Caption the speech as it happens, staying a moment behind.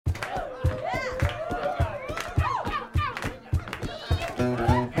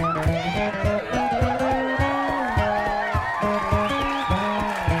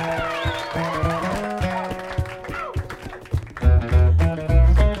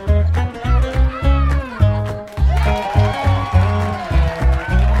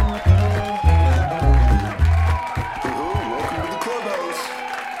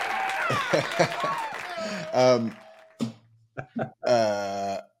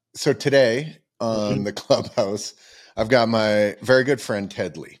So today on Mhm. the Clubhouse, I've got my very good friend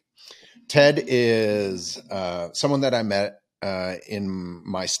Ted Lee. Ted is someone that I met in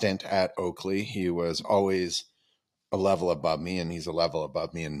my stint at Oakley. He was always a level above me, and he's a level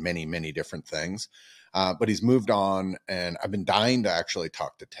above me in many, many different things. But he's moved on, and I've been dying to actually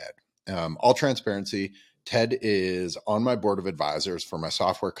talk to Ted. All transparency, Ted is on my board of advisors for my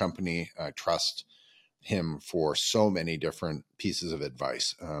software company. I trust him for so many different pieces of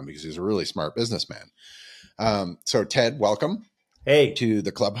advice because he's a really smart businessman. So, Ted, welcome Hey, to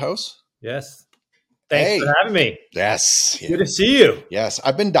the Clubhouse. yes. Thanks for Hey, having me. yes, Good yeah, to see you. yes.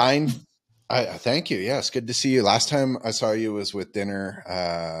 I've been dying. I thank you. Yes, good to see you. Last time I saw you was with dinner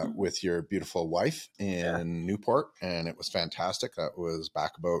with your beautiful wife Yeah. in Newport, and it was fantastic. That was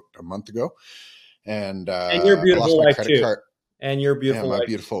back about a month ago, and And your I lost beautiful my wife credit too. card. And your Yeah, beautiful my wife.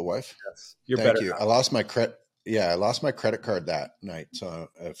 beautiful wife. Yes. You're Thank better you. I lost my credit. Yeah, I lost my credit card that night. So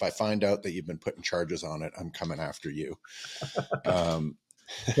if I find out that you've been putting charges on it, I'm coming after you. now. Um,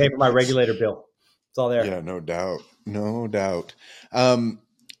 Pay for my regulator bill. It's all there. yeah, no doubt, no doubt.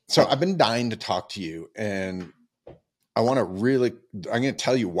 So I've been dying to talk to you, and I want to really. I'm going to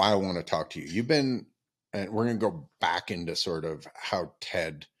tell you why I want to talk to you. You've been, and we're going to go back into sort of how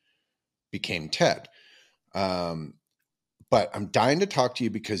Ted became Ted. Um, but I'm dying to talk to you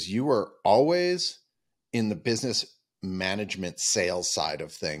because you were always in the business management sales side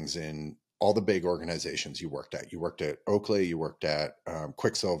of things in all the big organizations you worked at. You worked at Oakley, you worked at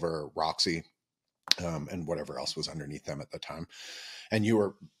Quicksilver, Roxy, and whatever else was underneath them at the time. And you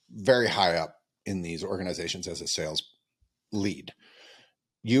were very high up in these organizations as a sales lead.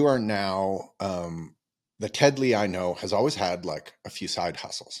 You are now, the Ted Lee I know has always had like a few side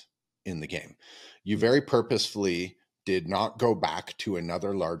hustles in the game. You very purposefully did not go back to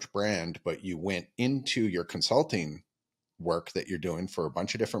another large brand, but you went into your consulting work that you're doing for a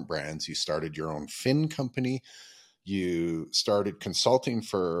bunch of different brands. You started your own fin company. You started consulting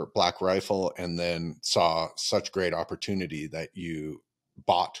for Black Rifle and then saw such great opportunity that you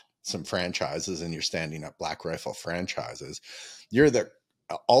bought some franchises and you're standing up Black Rifle franchises. You're the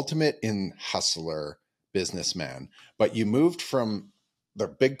ultimate in hustler businessman, but you moved from the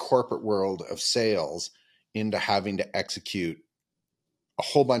big corporate world of sales into having to execute a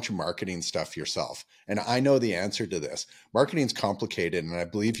whole bunch of marketing stuff yourself. And I know the answer to this. Marketing's complicated, and I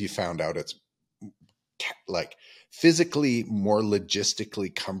believe you found out it's like physically more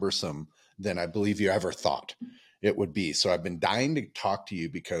logistically cumbersome than I believe you ever thought it would be. So I've been dying to talk to you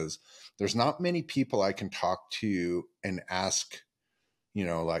because there's not many people I can talk to and ask,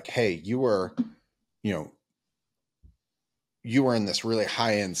 like, hey, you know, you were in this really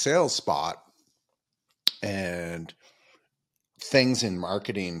high end sales spot and things in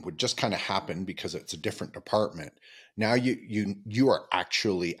marketing would just kind of happen because it's a different department. Now you are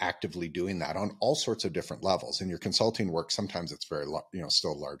actually actively doing that on all sorts of different levels. In your consulting work, sometimes it's very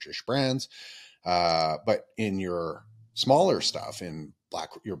still largish brands, but in your smaller stuff, in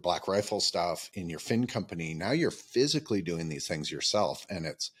your Black Rifle stuff, in your fin company, now you're physically doing these things yourself, and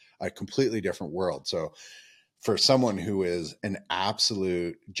it's a completely different world. So for someone who is an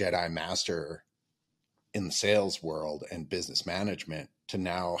absolute Jedi master in the sales world and business management to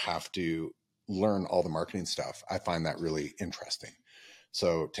now have to learn all the marketing stuff, I find that really interesting.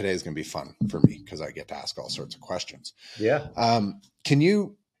 So today is going to be fun for me because I get to ask all sorts of questions. Yeah. Can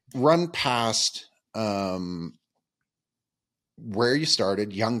you run past where you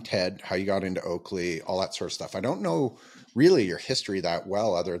started, young Ted, how you got into Oakley, all that sort of stuff? I don't know really your history that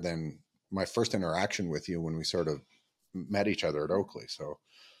well, other than my first interaction with you when we sort of met each other at Oakley. So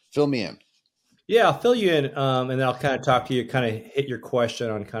fill me in. Yeah, I'll fill you in, and then I'll kind of talk to you, kind of hit your question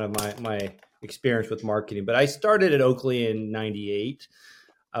on kind of my experience with marketing. But I started at Oakley in '98.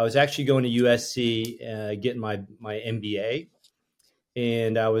 I was actually going to USC, getting my MBA,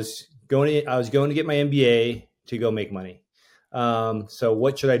 and I was going to get my MBA to go make money. So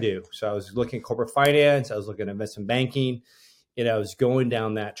what should I do? So I was looking at corporate finance. I was looking at investment banking, and I was going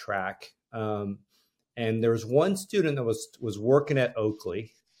down that track. And there was one student that was working at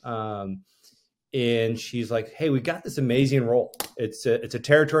Oakley. And she's like, "Hey, we got this amazing role. It's a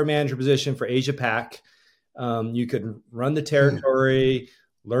territory manager position for Asia Pac. You could run the territory,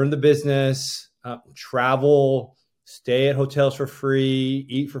 learn the business, travel, stay at hotels for free,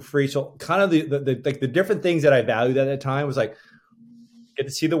 eat for free. So kind of the different things that I valued at that time was like get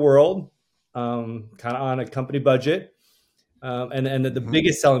to see the world, kind of on a company budget, and the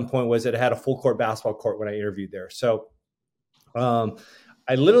biggest selling point was that it had a full court basketball court when I interviewed there. So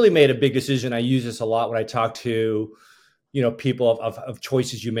I literally made a big decision. I use this a lot when I talk to, people of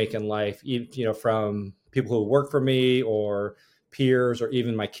choices you make in life, from people who work for me or peers or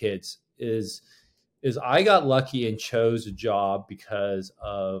even my kids is I got lucky and chose a job because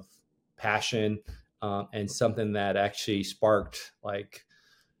of passion, and something that actually sparked like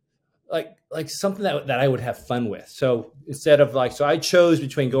something that I would have fun with. So instead of so I chose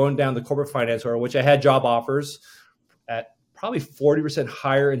between going down the corporate finance order, which I had job offers at probably 40%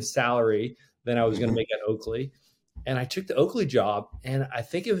 higher in salary than I was going to make at Oakley. And I took the Oakley job, and I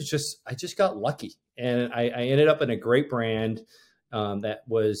think it was I just got lucky. And I ended up in a great brand that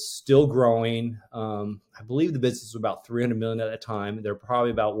was still growing. I believe the business was about 300 million at that time. They're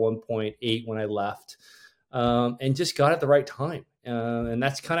probably about 1.8 when I left, and just got at the right time. And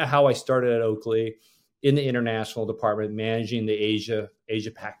that's kind of how I started at Oakley in the international department, managing the Asia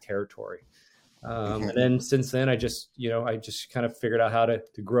Pac territory. And then since then, I just kind of figured out how to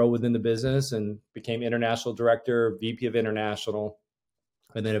grow within the business and became international director, VP of international,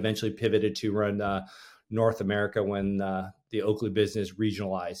 and then eventually pivoted to run North America when the Oakley business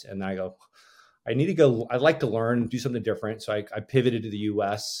regionalized. And I go, I'd like to learn and do something different. So I pivoted to the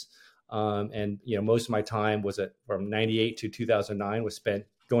US. And most of my time was from 98 to 2009 was spent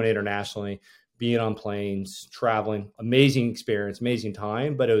going internationally, being on planes, traveling. Amazing experience, amazing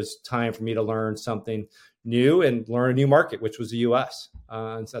time. But it was time for me to learn something new and learn a new market, which was the US.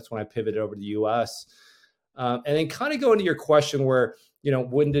 And so that's when I pivoted over to the US. And then kind of go into your question where,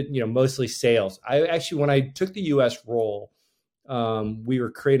 when did, mostly sales. I actually, when I took the US role, we were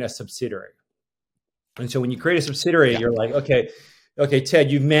creating a subsidiary. And so when you create a subsidiary, you're like, okay,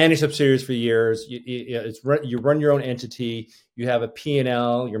 Ted, you've managed subsidiaries for years. You run your own entity. You have a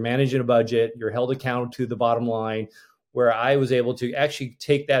P&L. You're managing a budget. You're held accountable to the bottom line. Where I was able to actually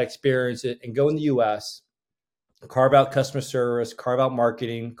take that experience and go in the U.S., carve out customer service, carve out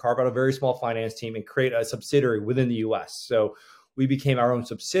marketing, carve out a very small finance team, and create a subsidiary within the U.S. So we became our own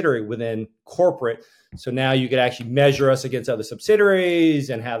subsidiary within corporate. So now you could actually measure us against other subsidiaries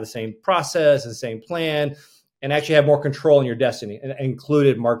and have the same process and the same plan, and actually have more control in your destiny, and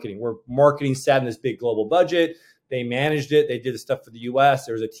included marketing. Where marketing sat in this big global budget. They managed it. They did the stuff for the U.S.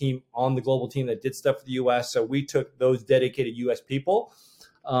 There was a team on the global team that did stuff for the U.S. So we took those dedicated U.S. people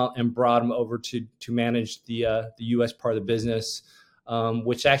and brought them over to manage the U.S. part of the business,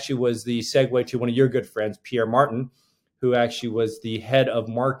 which actually was the segue to one of your good friends, Pierre Martin, who actually was the head of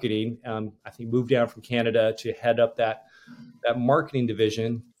marketing. I think moved down from Canada to head up that marketing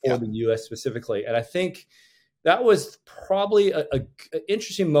division for the U.S. specifically. And I think that was probably a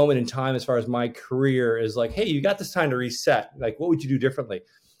interesting moment in time as far as my career is like, hey, you got this time to reset. Like, what would you do differently?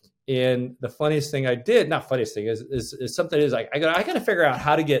 And the funniest thing I did, not funniest thing, is something is like, I got to figure out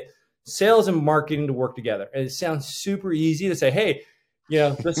how to get sales and marketing to work together. And it sounds super easy to say, hey,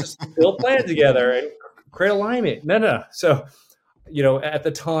 let's just build plans together and create alignment. No. So, at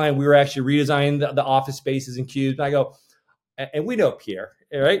the time we were actually redesigning the office spaces and cubes. And I go, and we know Pierre,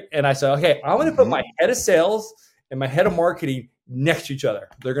 right? And I said, okay, I'm going to put my head of sales and my head of marketing next to each other.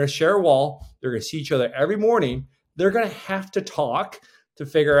 They're going to share a wall. They're going to see each other every morning. They're going to have to talk to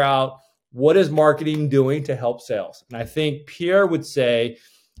figure out what is marketing doing to help sales. And I think Pierre would say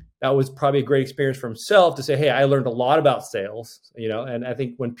that was probably a great experience for himself to say, hey, I learned a lot about sales, and I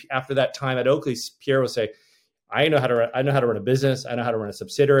think after that time at Oakley, Pierre would say, I know how to run a business. I know how to run a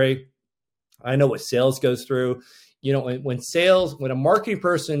subsidiary. I know what sales goes through. When a marketing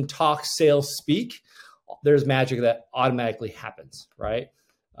person talks sales speak, there's magic that automatically happens, right?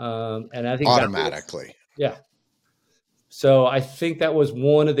 And I think automatically. So I think that was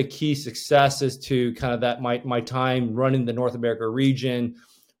one of the key successes to kind of that my time running the North America region,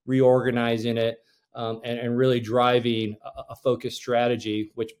 reorganizing it, and really driving a focused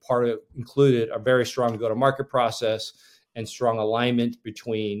strategy, which part of it included a very strong go-to-market process and strong alignment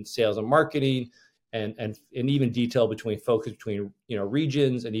between sales and marketing, and even detail between focus between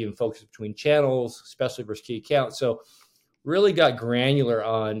regions, and even focus between channels, especially versus key accounts. So really got granular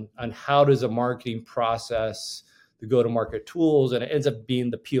on how does a marketing process, the go-to-market tools, and it ends up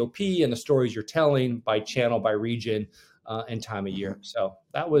being the POP and the stories you're telling by channel, by region, and time of year. So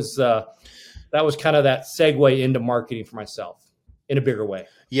that was kind of that segue into marketing for myself in a bigger way.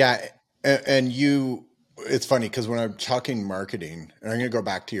 Yeah, and it's funny because when I'm talking marketing, and I'm going to go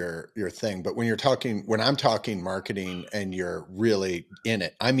back to your thing, but when I'm talking marketing and you're really in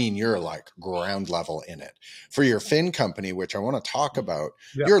it, I mean, you're like ground level in it. For your Fin company, which I want to talk about,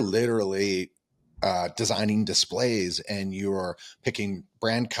 you're literally designing displays, and you're picking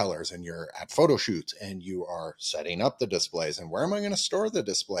brand colors, and you're at photo shoots, and you are setting up the displays, and where am I going to store the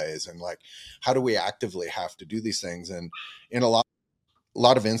displays, and like, how do we actively have to do these things? And in a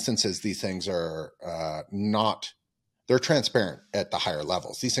lot of instances, these things are not they're transparent at the higher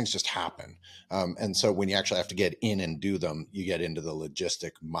levels. These things just happen. And so when you actually have to get in and do them, you get into the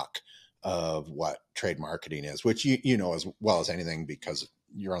logistic muck of what trade marketing is, which you know as well as anything, because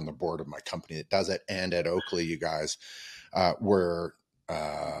you're on the board of my company that does it. And at Oakley, you guys were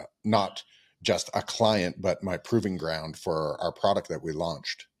not just a client, but my proving ground for our product that we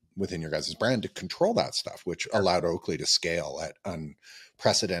launched within your guys' brand to control that stuff, which allowed Oakley to scale at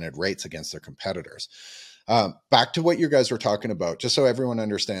unprecedented rates against their competitors. Back to what you guys were talking about, just so everyone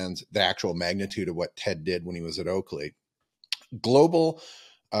understands the actual magnitude of what Ted did when he was at Oakley. Global,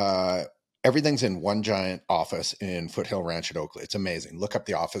 everything's in one giant office in Foothill Ranch at Oakley. It's amazing. Look up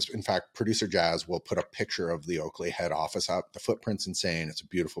the office. In fact, producer Jazz will put a picture of the Oakley head office up. The footprint's insane. It's a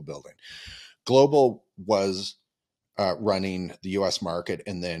beautiful building. Global was running the US market,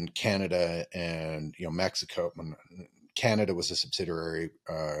 and then Canada and Mexico. Canada was a subsidiary.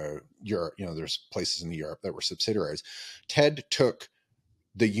 Europe, there's places in Europe that were subsidiaries. Ted took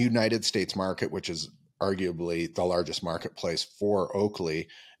the United States market, which is arguably the largest marketplace for Oakley,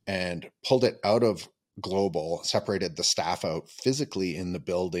 and pulled it out of Global, separated the staff out physically in the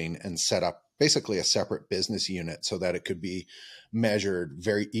building, and set up basically a separate business unit so that it could be measured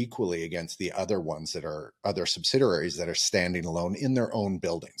very equally against the other ones that are other subsidiaries that are standing alone in their own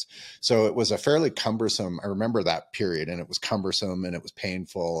buildings. So it was a fairly cumbersome, I remember that period, and it was cumbersome and it was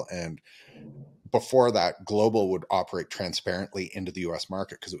painful. And before that, Global would operate transparently into the US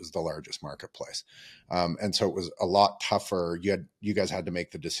market because it was the largest marketplace. And so it was a lot tougher. You guys had to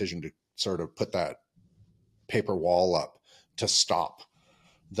make the decision to sort of put that paper wall up to stop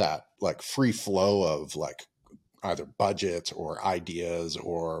that like free flow of like either budgets or ideas,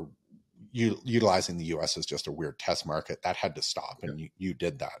 or utilizing the US as just a weird test market. That had to stop. And you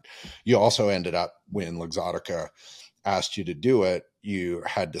did that. You also ended up, when Luxottica asked you to do it, you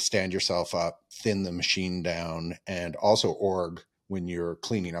had to stand yourself up, thin the machine down, and also when you're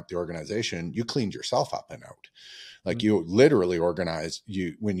cleaning up the organization, you cleaned yourself up and out. Like you literally organized,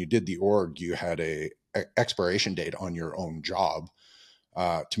 when you did the org, you had a expiration date on your own job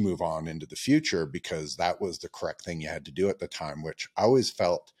to move on into the future, because that was the correct thing you had to do at the time, which I always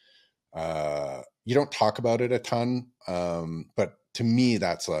felt, you don't talk about it a ton. But to me,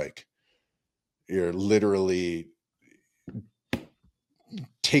 that's like, you're literally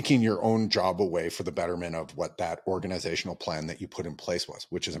taking your own job away for the betterment of what that organizational plan that you put in place was,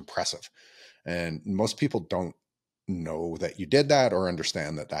 which is impressive. And most people don't know that you did that or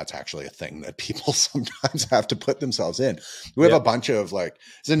understand that that's actually a thing that people sometimes have to put themselves in. We have a bunch of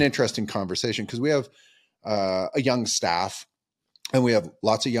it's an interesting conversation because we have a young staff and we have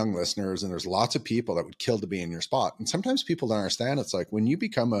lots of young listeners, and there's lots of people that would kill to be in your spot. And sometimes people don't understand. It's like when you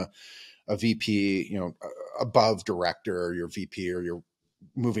become a VP, above director, or your VP, or you're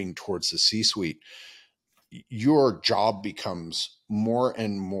moving towards the C-suite, your job becomes more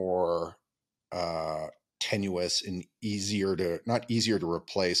and more tenuous and not easier to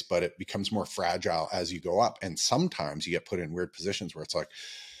replace, but it becomes more fragile as you go up. And sometimes you get put in weird positions where it's like,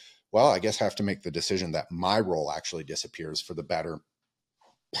 well, I guess I have to make the decision that my role actually disappears for the better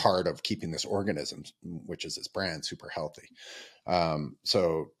part of keeping this organism, which is this brand, super healthy.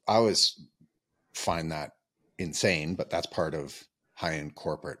 So I always find that insane, but that's part of high-end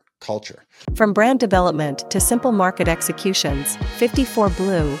corporate culture. From brand development to simple market executions, 54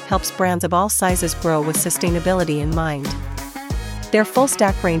 Blue helps brands of all sizes grow with sustainability in mind. Their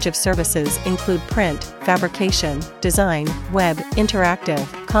full-stack range of services include print, fabrication, design, web, interactive,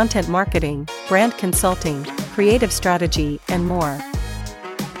 content marketing, brand consulting, creative strategy, and more.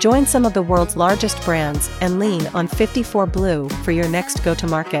 Join some of the world's largest brands and lean on 54 Blue for your next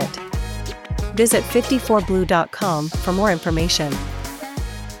go-to-market. Visit 54blue.com for more information.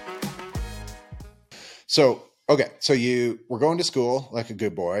 So you were going to school like a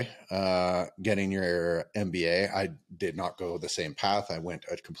good boy, getting your MBA. I did not go the same path. I went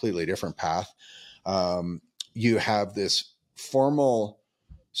a completely different path. You have this formal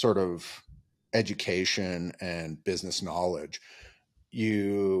sort of education and business knowledge.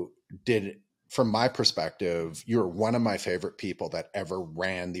 You did, from my perspective, you're one of my favorite people that ever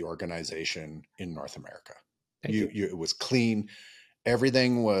ran the organization in North America. It was clean.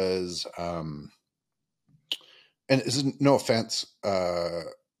 Everything was, and this is no offense,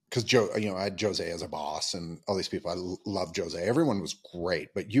 because Joe, I had Jose as a boss and all these people. I love Jose. Everyone was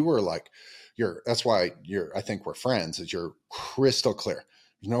great, but you were like, that's why I think we're friends, is you're crystal clear.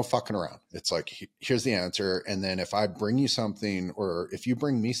 There's no fucking around. It's like, here's the answer. And then if I bring you something, or if you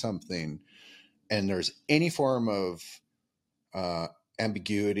bring me something, and there's any form of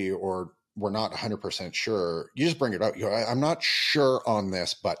ambiguity, or we're not 100% sure, you just bring it up. I'm not sure on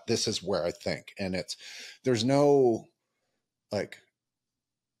this, but this is where I think. And there's no like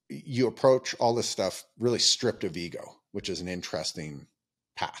you approach all this stuff really stripped of ego, which is an interesting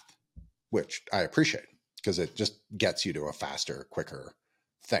path, which I appreciate because it just gets you to a faster, quicker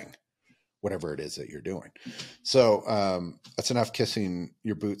thing, whatever it is that you're doing. So that's enough kissing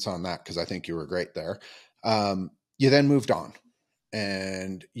your boots on that, because I think you were great there. You then moved on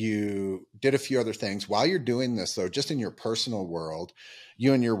and you did a few other things. While you're doing this, though, just in your personal world,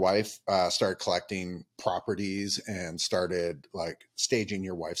 you and your wife started collecting properties and started like staging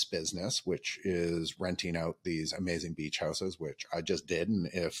your wife's business, which is renting out these amazing beach houses, which I just did. And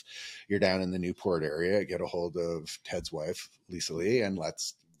if you're down in the Newport area, get a hold of Ted's wife, Lisa Lee, and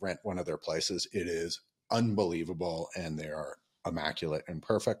let's rent one of their places. It is unbelievable, and they are immaculate and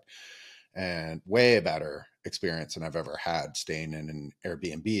perfect, and way better experience than I've ever had staying in an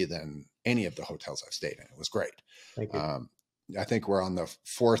Airbnb than any of the hotels I've stayed in. It was great. Thank you. I think we're on the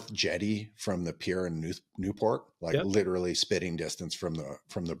 4th jetty from the pier in Newport, like literally spitting distance from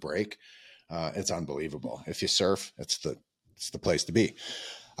the break. It's unbelievable. If you surf, it's the place to be.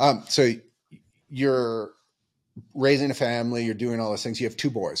 So you're raising a family, you're doing all those things. You have 2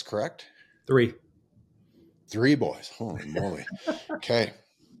 boys, correct? 3. 3 boys. Holy moly. Okay.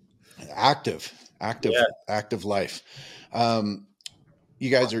 Active life. You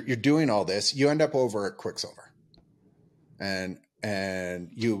guys you're doing all this. You end up over at Quicksilver, and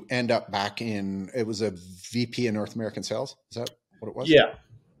you end up back in, it was a VP in North American sales. Is that what it was? Yeah,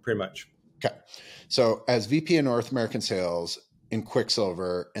 pretty much. Okay. So as VP in North American sales in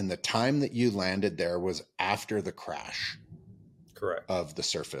Quicksilver, and the time that you landed there was after the crash, correct, of the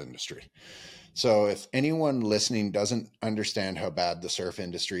surf industry. So if anyone listening doesn't understand how bad the surf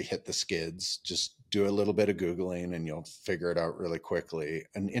industry hit the skids, just do a little bit of Googling and you'll figure it out really quickly.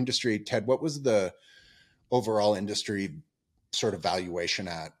 An industry, Ted, what was the overall industry sort of valuation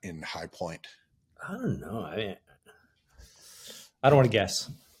at in High Point? I don't know. I don't want to guess.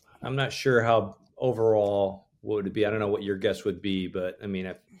 I'm not sure how overall what would it be. I don't know what your guess would be, but I mean,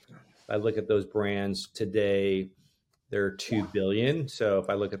 if I look at those brands today, they're $2 billion. So if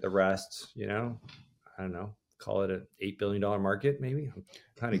I look at the rest, I don't know, call it an $8 billion market, maybe. I'm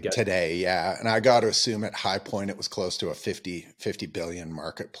kind of guessing today. Yeah. And I got to assume at High Point, it was close to a 50 billion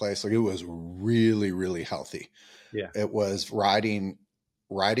marketplace. Like it was really, really healthy. Yeah. It was riding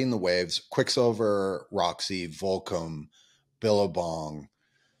the waves. Quicksilver, Roxy, Volcom, Billabong,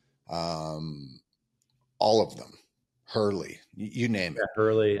 all of them, Hurley, you name it.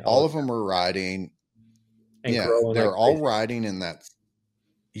 Hurley, all of them were riding. And yeah, they're all riding in that.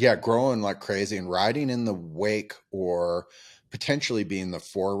 Yeah, growing like crazy and riding in the wake, or potentially being the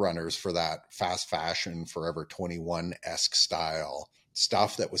forerunners for that fast fashion Forever 21-esque style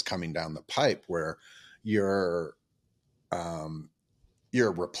stuff that was coming down the pipe, where you're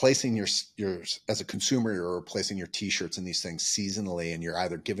replacing your as a consumer, you're replacing your t-shirts and these things seasonally, and you're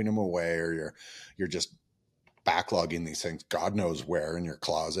either giving them away or you're just backlogging these things, God knows where, in your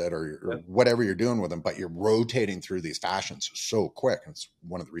closet or whatever you're doing with them, but you're rotating through these fashions so quick. And it's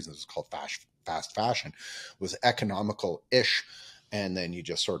one of the reasons it's called fast fashion, was economical-ish. And then you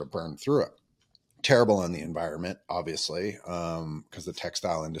just sort of burn through it. Terrible on the environment, obviously, because the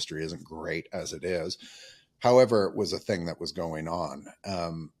textile industry isn't great as it is. However, it was a thing that was going on.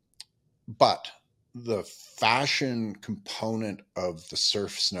 But the fashion component of the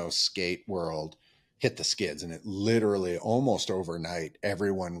surf, snow, skate world hit the skids, and it literally almost overnight,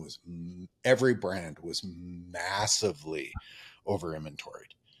 every brand was massively over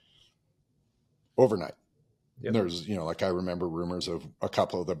inventoried overnight. Yep. There's, like I remember rumors of a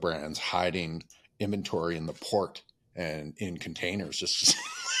couple of the brands hiding inventory in the port and in containers, just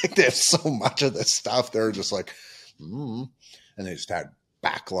like they have so much of this stuff. They're just like, and they just had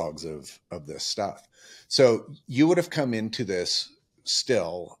backlogs of this stuff. So you would have come into this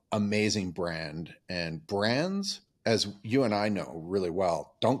still amazing brand, and brands, as you and I know really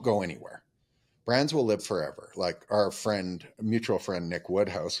well, don't go anywhere. Brands will live forever. Like our mutual friend, Nick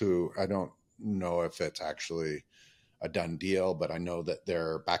Woodhouse, who I don't know if it's actually a done deal, but I know that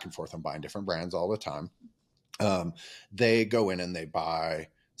they're back and forth on buying different brands all the time. They go in and they buy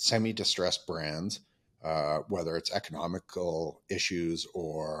semi-distressed brands, whether it's economical issues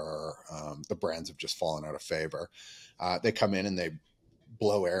or the brands have just fallen out of favor. They come in and they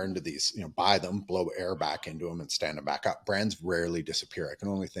blow air into these, buy them, blow air back into them and stand them back up. Brands rarely disappear. I can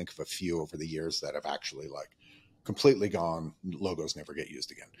only think of a few over the years that have actually like completely gone. Logos never get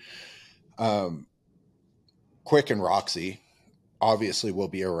used again. Quick and Roxy obviously will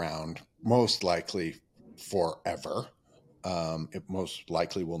be around most likely forever. It most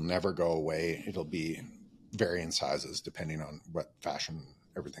likely will never go away. It'll be varying sizes depending on what fashion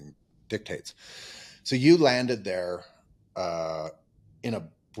everything dictates. So you landed there in a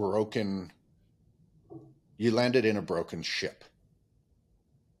broken, you landed in a broken ship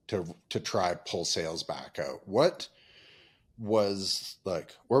to try pull sales back out. What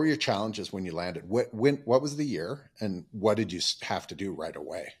were your challenges when you landed? What was the year, and what did you have to do right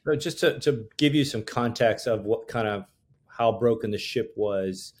away? So just to give you some context of what kind of how broken the ship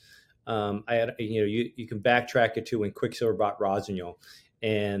was, I had, you can backtrack it to when Quicksilver bought Rossignol,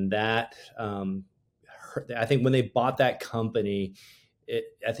 and that I think when they bought that company,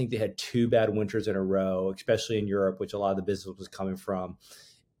 I think they had 2 bad winters in a row, especially in Europe, which a lot of the business was coming from,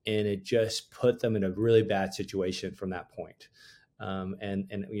 and it just put them in a really bad situation from that point.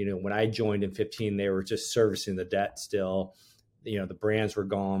 And when I joined in 15, they were just servicing the debt still. The brands were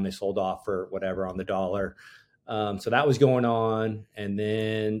gone. They sold off for whatever on the dollar. So that was going on. And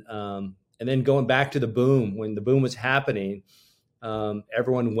then going back to the boom, when the boom was happening,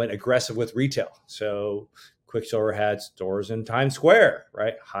 everyone went aggressive with retail. So Quicksilver had stores in Times Square,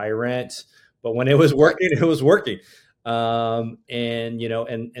 right? High rent, but when it was working, it was working. And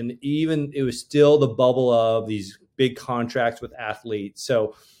even it was still the bubble of these big contracts with athletes.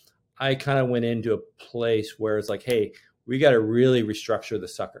 So I kind of went into a place where it's like, hey, we got to really restructure the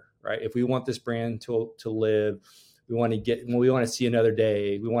sucker, right? If we want this brand to live, we want to see another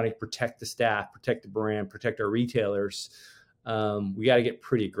day. We want to protect the staff, protect the brand, protect our retailers. We got to get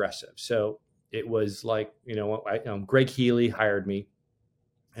pretty aggressive. So it was like, Greg Healy hired me,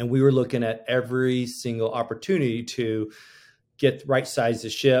 and we were looking at every single opportunity to get right size the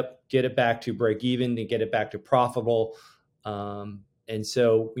ship, get it back to break even, and get it back to profitable. And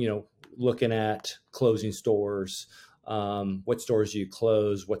so, looking at closing stores, what stores do you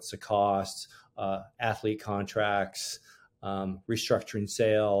close? What's the cost? Athlete contracts, restructuring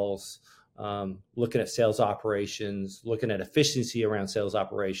sales, looking at sales operations, looking at efficiency around sales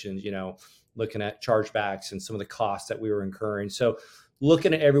operations, looking at chargebacks and some of the costs that we were incurring. So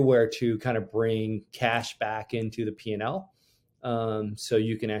looking at everywhere to kind of bring cash back into the P&L, so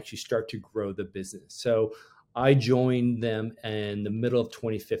you can actually start to grow the business. So I joined them in the middle of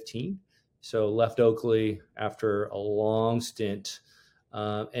 2015. So left Oakley after a long stint,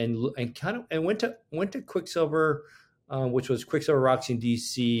 and went to Quicksilver, which was Quicksilver Roxy in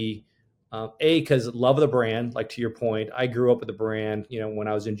DC. Because love of the brand, like to your point, I grew up with the brand. When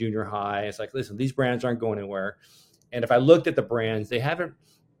I was in junior high, it's like, listen, these brands aren't going anywhere. And if I looked at the brands, they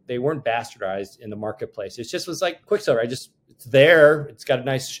weren't bastardized in the marketplace. It just was like Quicksilver. It's there. It's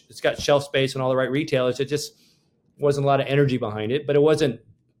got shelf space and all the right retailers. It just wasn't a lot of energy behind it, but there wasn't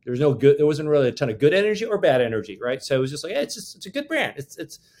really a ton of good energy or bad energy. Right. So it was just like, it's a good brand.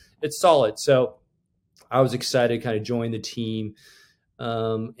 It's solid. So I was excited to kind of join the team,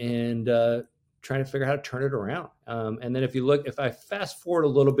 and trying to figure out how to turn it around. And then if I fast forward a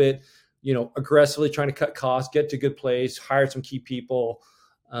little bit, aggressively trying to cut costs, get to a good place, hire some key people.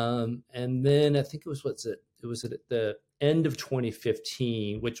 And then I think it was at the end of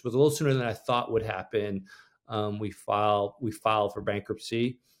 2015, which was a little sooner than I thought would happen. We filed for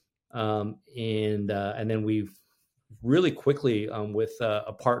bankruptcy. And then we've really quickly, with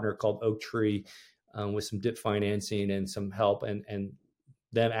a partner called Oak Tree, with some dip financing and some help, and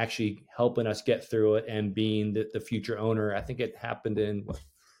them actually helping us get through it and being the future owner. I think it happened in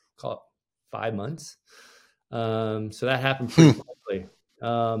call it 5 months. So that happened pretty quickly.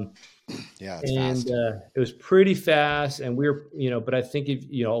 It's fast. It was pretty fast, and we were, but I think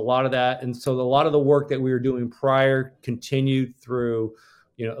a lot of that, and so a lot of the work that we were doing prior continued through,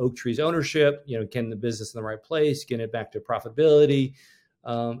 Oak Tree's ownership, getting the business in the right place, getting it back to profitability,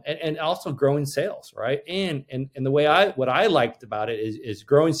 and also growing sales, right? And the way what I liked about it is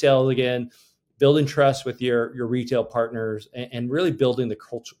growing sales again, building trust with your retail partners, and really building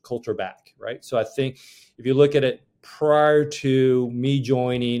the culture back, right? So I think if you look at it prior to me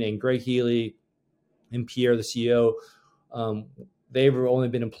joining and Greg Healy and Pierre, the CEO, they've only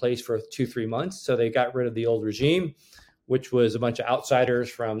been in place for 2-3 months. So they got rid of the old regime, which was a bunch of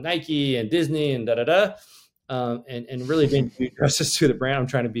outsiders from Nike and Disney and and really didn't do justice to the brand. I'm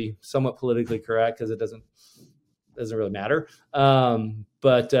trying to be somewhat politically correct because it doesn't really matter.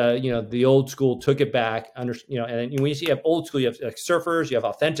 But the old school took it back. And when you have old school, you have like surfers, you have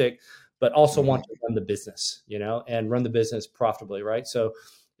authentic, but also want to run the business, and run the business profitably, right? So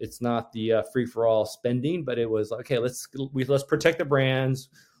it's not the free for all spending, but it was like, okay, let's protect the brands.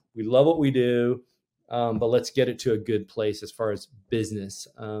 We love what we do, but let's get it to a good place as far as business.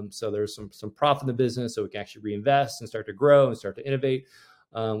 So there's some profit in the business, so we can actually reinvest and start to grow and start to innovate,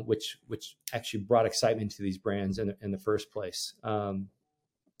 which actually brought excitement to these brands in the first place.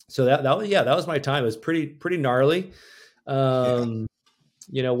 So that was my time. It was pretty gnarly.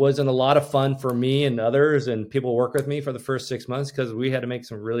 wasn't a lot of fun for me and others and people who work with me for the first 6 months because we had to make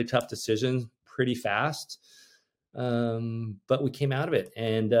some really tough decisions pretty fast. But we came out of it,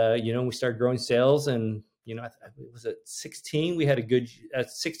 and we started growing sales. And it was at 16 we had a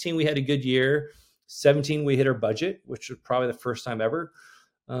good year. 17 we hit our budget, which was probably the first time ever.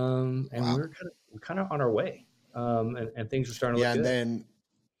 And Wow. we're kind of on our way, and things are starting to look And good. then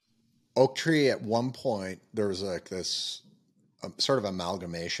Oak Tree, at one point, there was like this sort of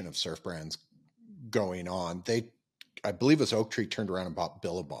amalgamation of surf brands going on. I believe it was Oak Tree turned around and bought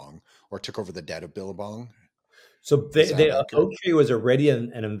Billabong, or took over the debt of Billabong. So Oak Tree was already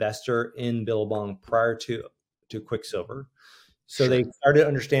an investor in Billabong prior to Quicksilver. So Sure. they started to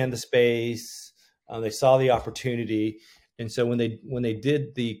understand the space. They saw the opportunity. And so when they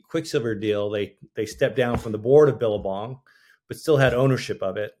did the Quicksilver deal, they stepped down from the board of Billabong, but still had ownership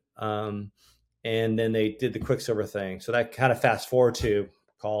of it. And then they did the Quicksilver thing. So that kind of fast forward to,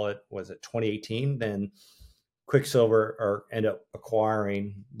 call it, was it 2018? Then Quicksilver end up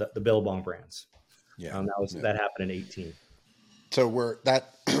acquiring the Billabong brands. Yeah, that happened in 18. So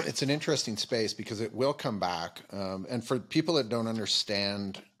it's an interesting space because it will come back. And for people that don't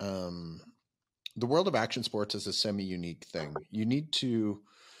understand, the world of action sports is a semi-unique thing. You need to,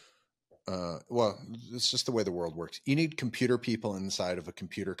 it's just the way the world works. You need computer people inside of a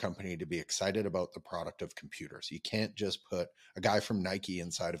computer company to be excited about the product of computers. You can't just put a guy from Nike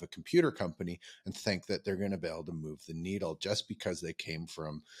inside of a computer company and think that they're going to be able to move the needle just because they came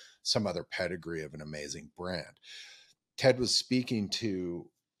from some other pedigree of an amazing brand. Ted was speaking to,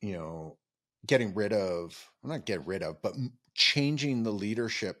 but changing the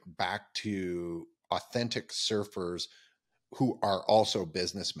leadership back to authentic surfers who are also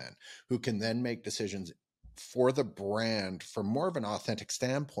businessmen, who can then make decisions for the brand from more of an authentic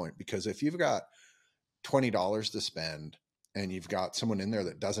standpoint. Because if you've got $20 to spend and you've got someone in there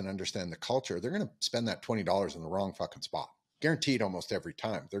that doesn't understand the culture, they're going to spend that $20 in the wrong fucking spot. Guaranteed almost every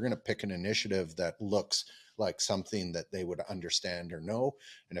time. They're going to pick an initiative that looks like something that they would understand or know.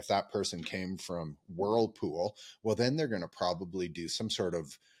 And if that person came from Whirlpool, well, then they're going to probably do some sort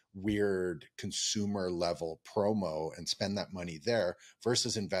of weird consumer level promo and spend that money there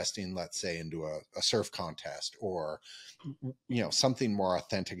versus investing, let's say, into a surf contest or, something more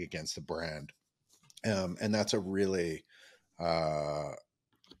authentic against the brand. And that's a really, a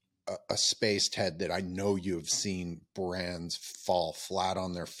space, Ted, that I know you have seen brands fall flat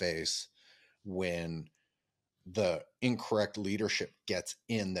on their face when the incorrect leadership gets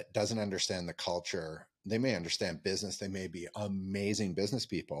in that doesn't understand the culture. They may understand business. They may be amazing business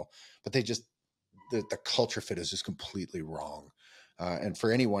people, but the culture fit is just completely wrong. And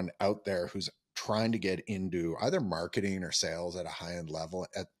for anyone out there who's trying to get into either marketing or sales at a high-end level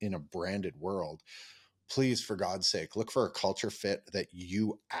in a branded world, please, for God's sake, look for a culture fit that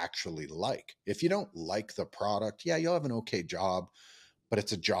you actually like. If you don't like the product, yeah, you'll have an okay job, but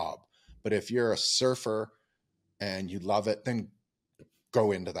it's a job. But if you're a surfer and you love it, then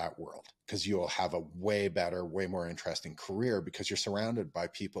go into that world, because you'll have a way better, way more interesting career because you're surrounded by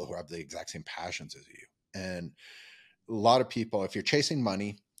people who have the exact same passions as you. And a lot of people, if you're chasing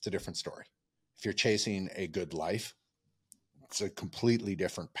money, it's a different story. If you're chasing a good life, it's a completely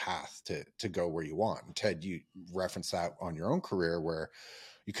different path to go where you want. And Ted, you referenced that on your own career where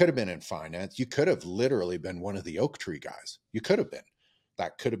you could have been in finance. You could have literally been one of the Oak Tree guys. You could have been.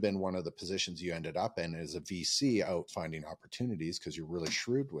 That could have been one of the positions you ended up in as a VC, out finding opportunities because you're really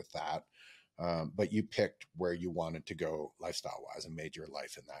shrewd with that. But you picked where you wanted to go lifestyle-wise and made your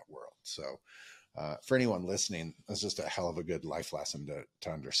life in that world. So for anyone listening, that's just a hell of a good life lesson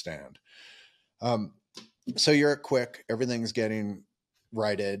to understand. So you're at Quick, everything's getting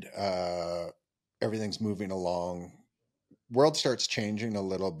righted, everything's moving along. World starts changing a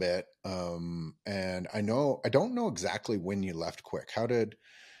little bit, and I don't know exactly when you left Quick. How did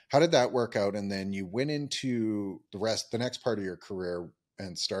that work out? And then you went into the next part of your career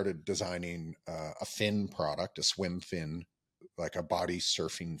and started designing a fin product, a swim fin, like a body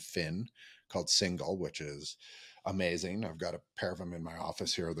surfing fin called Single, which is amazing. I've got a pair of them in my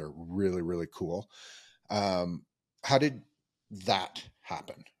office here. They're really, really cool. How did that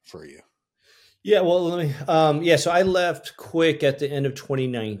happen for you? Yeah, well, let me. So I left Quick at the end of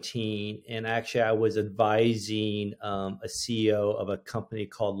 2019, and actually, I was advising a CEO of a company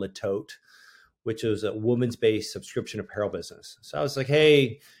called Latote, which is a women's-based subscription apparel business. So I was like,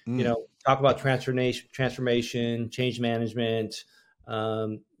 "Hey, talk about transformation, change management."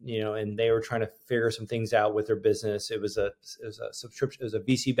 And they were trying to figure some things out with their business. It was a subscription. It was a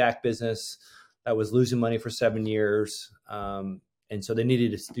VC-backed business that was losing money for 7 years. And so they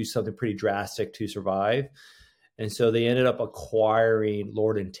needed to do something pretty drastic to survive. And so they ended up acquiring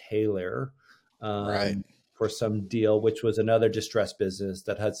Lord and Taylor Right. for some deal, which was another distressed business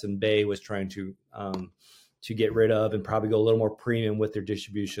that Hudson Bay was trying to get rid of and probably go a little more premium with their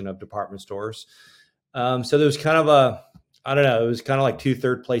distribution of department stores. So there was kind of I don't know, it was kind of like 2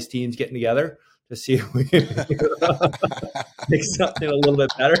 third place teams getting together to see if we could make something a little bit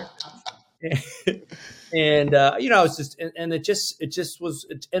better. And it's just, and it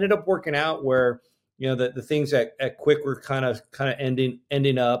ended up working out where, the things at Quick were kind of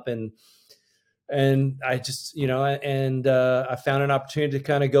ending up, and I just, I found an opportunity to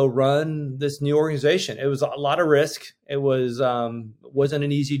kind of go run this new organization. It was a lot of risk. It wasn't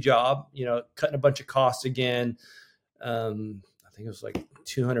an easy job, cutting a bunch of costs again. I think it was like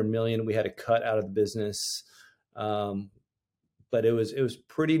 200 million we had to cut out of the business. But it was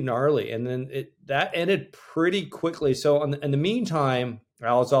pretty gnarly. And then that ended pretty quickly. So in the meantime,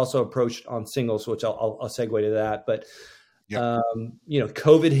 I was also approached on singles, which I'll segue to that. But,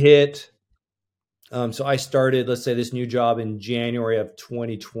 COVID hit. So I started, let's say, this new job in January of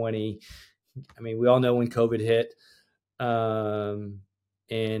 2020. I mean, we all know when COVID hit. So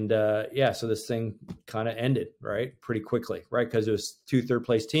this thing kind of ended, right? Pretty quickly, right? Because it was 2 third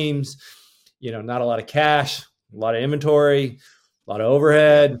place teams, not a lot of cash, a lot of inventory, a lot of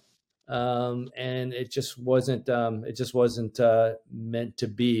overhead. And it just wasn't meant to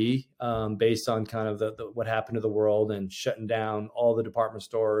be, based on kind of the what happened to the world and shutting down all the department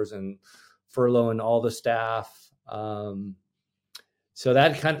stores and furloughing all the staff. So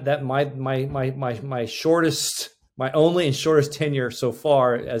that my only and shortest tenure so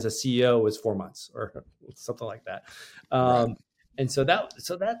far as a CEO was 4 months or something like that. Right. And so that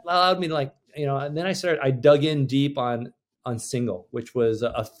allowed me to and then I dug in deep on Single, which was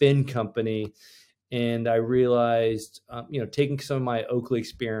a fin company. And I realized, taking some of my Oakley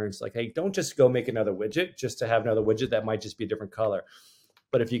experience, like, hey, don't just go make another widget just to have another widget that might just be a different color.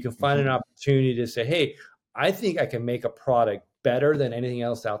 But if you can find an opportunity to say, hey, I think I can make a product better than anything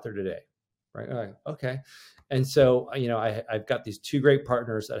else out there today. Right. All right. Okay. And so, I've got these 2 great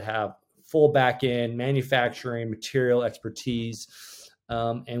partners that have full back-end manufacturing material expertise.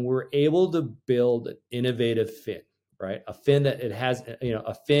 And we're able to build an innovative fin, right? A fin that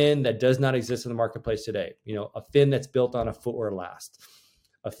a fin that does not exist in the marketplace today, a fin that's built on a footwear last,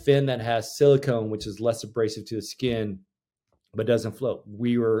 a fin that has silicone, which is less abrasive to the skin, but doesn't float.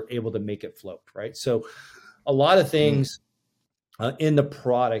 We were able to make it float, right? So a lot of things in the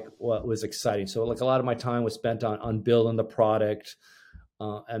product was exciting. So like a lot of my time was spent on building the product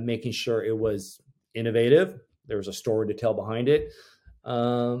and making sure it was innovative. There was a story to tell behind it,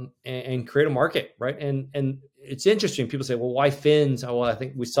 and create a market, right? And it's interesting. People say, well, why fins? Oh, well, I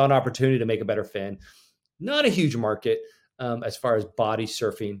think we saw an opportunity to make a better fin. Not a huge market as far as body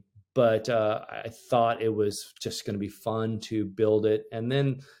surfing, but I thought it was just going to be fun to build it and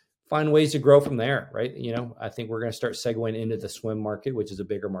then find ways to grow from there, right? I think we're going to start segueing into the swim market, which is a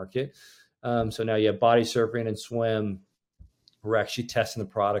bigger market. So now you have body surfing and swim. We're actually testing the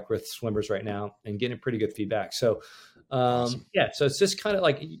product with swimmers right now and getting pretty good feedback. So, Awesome. so it's just kind of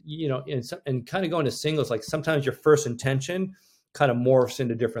like, and kind of going to singles, like sometimes your first intention kind of morphs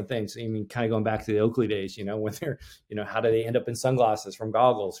into different things. I mean, kind of going back to the Oakley days, when they're, how do they end up in sunglasses, from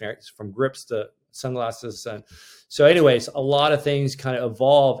goggles, right? From grips to sunglasses. And so anyways, a lot of things kind of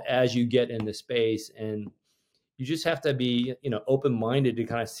evolve as you get in the space, and you just have to be, open-minded to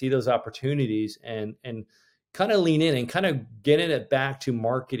kind of see those opportunities and kind of lean in and kind of getting it back to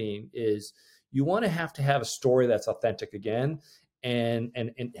marketing is you want to have a story that's authentic again, and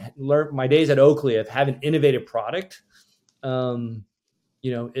learn my days at Oakley of having innovative product. It's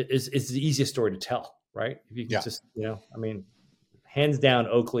the easiest story to tell, right? If you can just, hands down,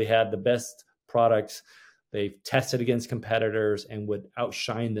 Oakley had the best products. They've tested against competitors and would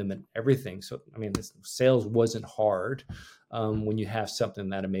outshine them in everything. So, this sales wasn't hard when you have something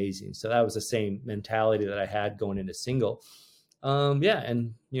that amazing. So that was the same mentality that I had going into single.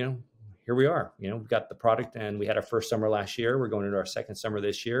 And, here we are. We've got the product, and we had our first summer last year. We're going into our second summer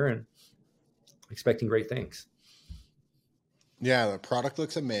this year and expecting great things. Yeah, the product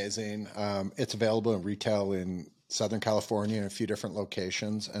looks amazing. It's available in retail in Southern California in a few different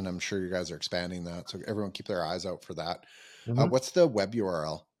locations, and I'm sure you guys are expanding that. So everyone keep their eyes out for that. What's the web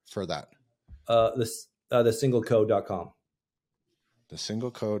URL for that? Thesingleco.com.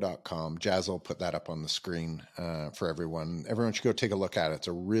 Thesingleco.com. Jazz will put that up on the screen for everyone. Everyone should go take a look at it. It's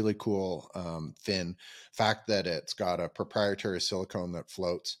a really cool fin. Fact that it's got a proprietary silicone that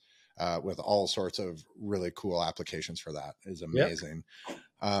floats with all sorts of really cool applications for that is amazing.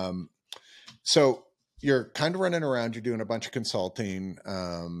 Yep. So you're kind of running around, you're doing a bunch of consulting.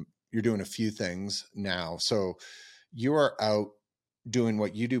 doing a few things now. So you are out doing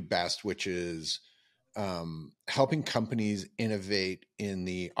what you do best, which is helping companies innovate in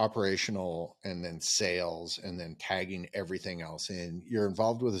the operational and then sales and then tagging everything else in. You're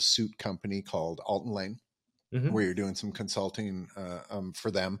involved with a suit company called Alton Lane, where you're doing some consulting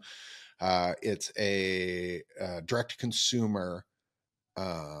for them. It's a direct consumer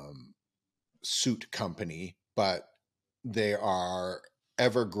suit company, but they are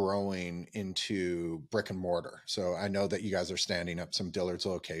ever growing into brick and mortar. So I know that you guys are standing up some Dillard's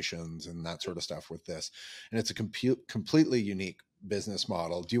locations and that sort of stuff with this. And it's a completely unique business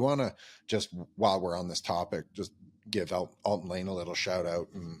model. Do you want to just, while we're on this topic, just give Alton Lane a little shout out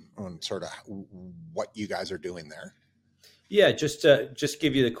and on sort of what you guys are doing there? Yeah, just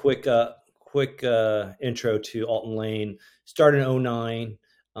give you the quick intro to Alton Lane. Started in 2009,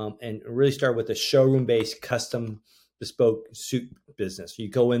 and really started with a showroom-based custom bespoke suit business. You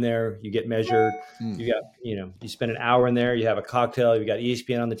go in there, you get measured, you spend an hour in there, you have a cocktail, you got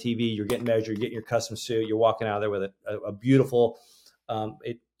ESPN on the TV, you're getting measured, you're getting your custom suit, you're walking out of there with a beautiful,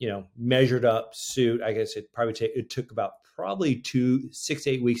 measured up suit. I guess it took about 6 to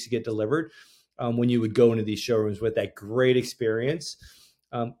 8 weeks to get delivered. When you would go into these showrooms with that great experience.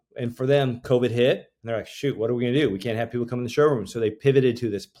 And for them, COVID hit, and they're like, shoot, what are we going to do? We can't have people come in the showroom. So they pivoted to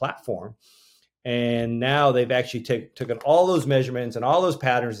this platform. And now they've actually taken all those measurements and all those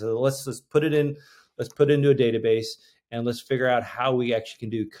patterns. So let's put it into a database, and let's figure out how we actually can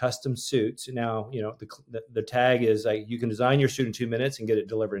do custom suits. Now, the tag is like, you can design your suit in 2 minutes and get it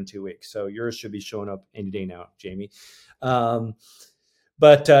delivered in 2 weeks. So yours should be showing up any day now, Jamie.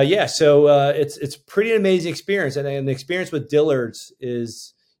 It's pretty amazing experience, and the experience with Dillard's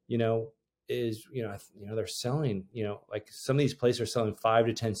is they're selling, like some of these places are selling 5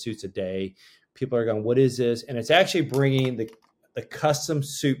 to 10 suits a day. People are going, what is this? And it's actually bringing the custom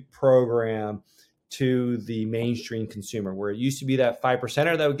suit program to the mainstream consumer, where it used to be that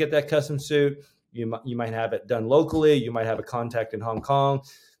 5%er that would get that custom suit. You might have it done locally. You might have a contact in Hong Kong,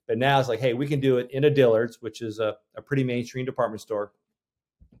 but now it's like, hey, we can do it in a Dillard's, which is a pretty mainstream department store.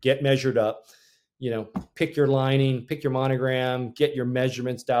 Get measured up, pick your lining, pick your monogram, get your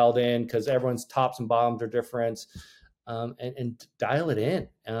measurements dialed in, because everyone's tops and bottoms are different, and dial it in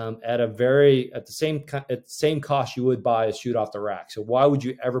at the same cost you would buy a suit off the rack. So why would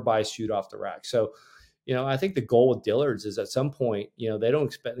you ever buy a suit off the rack? So, I think the goal with Dillard's is at some point, they don't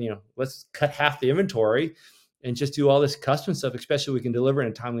expect, let's cut half the inventory and just do all this custom stuff, especially we can deliver in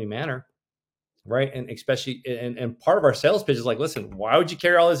a timely manner. Right. And especially, and part of our sales pitch is like, listen, why would you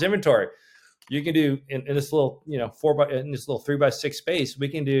carry all this inventory? You can do in this little, in this little 3x6 space, we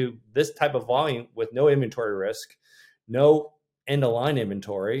can do this type of volume with no inventory risk, no end of line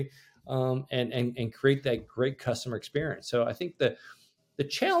inventory, and create that great customer experience. So I think that the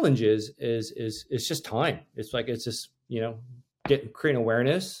challenge is just time. It's just, creating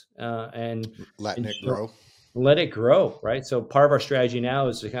awareness, and letting it grow. Let it grow, right? So part of our strategy now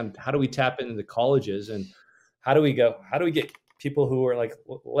is to kind of, how do we tap into the colleges, and how do we get people who are like,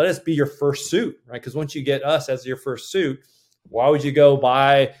 let us be your first suit, right? Because once you get us as your first suit, why would you go to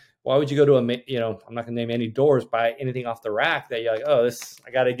I'm not going to name any doors, buy anything off the rack that you're like, oh,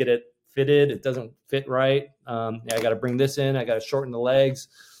 I got to get it fitted. It doesn't fit right. I got to bring this in. I got to shorten the legs,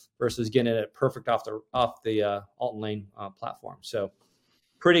 versus getting it perfect off the Alton Lane platform. So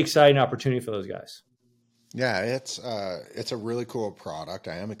pretty exciting opportunity for those guys. Yeah, it's a really cool product.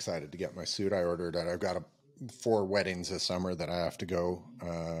 I am excited to get my suit. I ordered it. I've got 4 weddings this summer that I have to go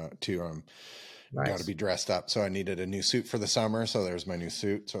to. Nice. Got to be dressed up. So I needed a new suit for the summer. So there's my new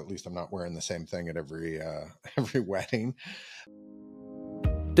suit. So at least I'm not wearing the same thing at every wedding.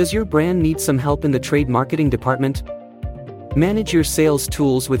 Does your brand need some help in the trade marketing department? Manage your sales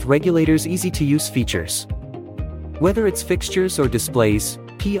tools with Regulator's easy-to-use features. Whether it's fixtures or displays,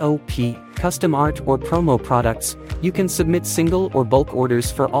 POP, custom art, or promo products, you can submit single or bulk orders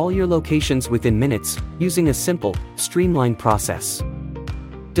for all your locations within minutes, using a simple, streamlined process.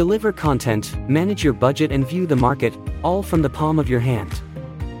 Deliver content, manage your budget, and view the market, all from the palm of your hand.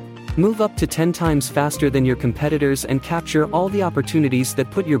 Move up to 10 times faster than your competitors and capture all the opportunities that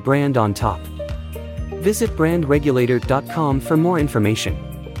put your brand on top. Visit brandregulator.com for more information.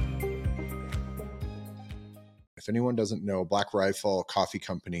 If anyone doesn't know, Black Rifle Coffee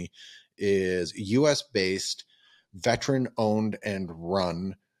Company is a US-based, veteran-owned and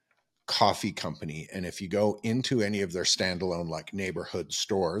run coffee company. And if you go into any of their standalone like neighborhood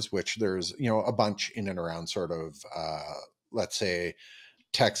stores, which there's, a bunch in and around sort of, let's say,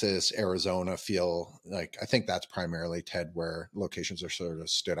 Texas, Arizona, feel like, I think that's primarily, Ted, where locations are sort of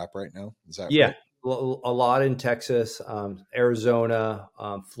stood up right now. Is that yeah. right? A lot in Texas, Arizona,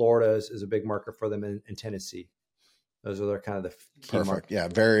 Florida is a big market for them, in Tennessee. Those are their kind of the key Perfect. markets. Yeah.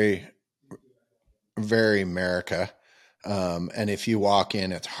 Very, very America. And if you walk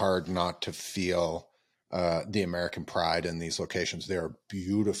in, it's hard not to feel the American pride in these locations. They are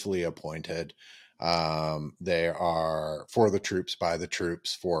beautifully appointed. They are for the troops, by the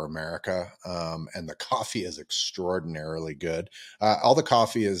troops, for America. And the coffee is extraordinarily good. All the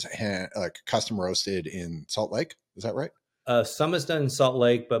coffee is like custom roasted in Salt Lake. Is that right? Some is done in Salt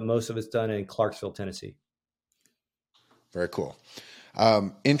Lake, but most of it's done in Clarksville, Tennessee. Very cool.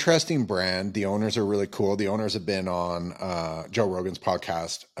 Interesting brand. The owners are really cool. The owners have been on Joe Rogan's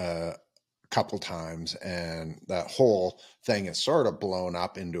podcast a couple times, and that whole thing is sort of blown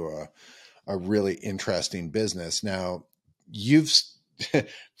up into a really interesting business. Now, you've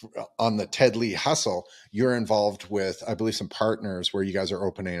on the Ted Lee Hustle, you're involved with, I believe, some partners where you guys are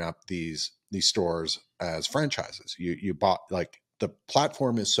opening up these stores as franchises. You bought, like, the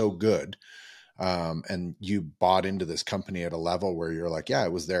platform is so good. And you bought into this company at a level where you're like, yeah, I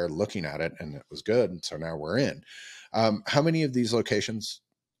was there looking at it and it was good. And so now we're in. How many of these locations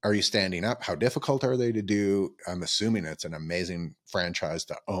are you standing up? How difficult are they to do? I'm assuming it's an amazing franchise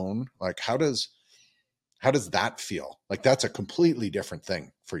to own. Like, how does that feel? Like, that's a completely different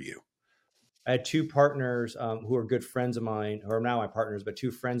thing for you. I had two partners who are good friends of mine, who are now my partners, but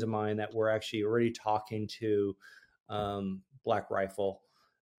two friends of mine that were actually already talking to Black Rifle.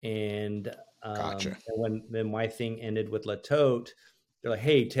 And Gotcha. when my thing ended with La Tote, they're like,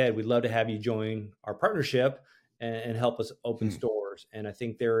 "Hey, Ted, we'd love to have you join our partnership and help us open stores." And I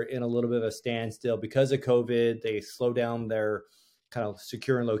think they're in a little bit of a standstill because of COVID. They slowed down their kind of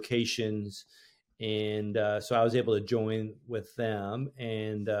securing locations, and so I was able to join with them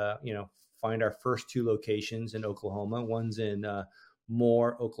and find our first two locations in Oklahoma. One's in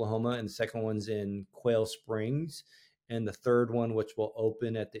Moore, Oklahoma, and the second one's in Quail Springs. And the third one, which will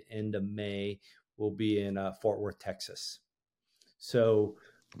open at the end of May, will be in Fort Worth, Texas. So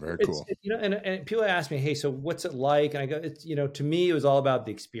Very it's, cool. and people ask me, "Hey, so what's it like?" And I go, "It's, to me, it was all about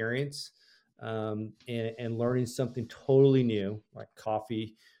the experience and learning something totally new, like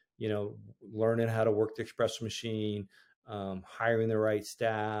coffee. Learning how to work the espresso machine, hiring the right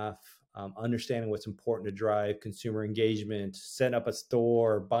staff, understanding what's important to drive consumer engagement, setting up a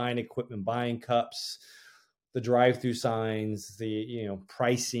store, buying equipment, buying cups, the drive-through signs, the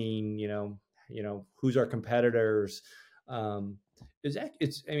pricing, who's our competitors. It's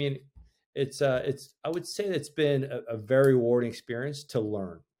I would say that it's been a very rewarding experience to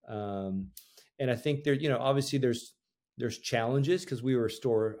learn. And I think there, obviously there's challenges because we were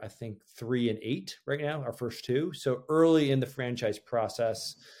store, I think 3 and 8 right now, our first two. So early in the franchise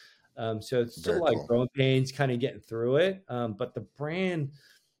process. So it's still Very like cool. growing pains, kind of getting through it. But the brand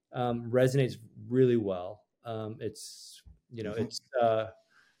resonates really well. It's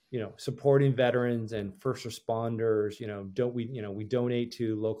supporting veterans and first responders. We donate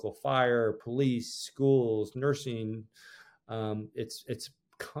to local fire, police, schools, nursing. It's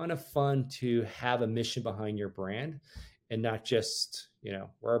kind of fun to have a mission behind your brand and not just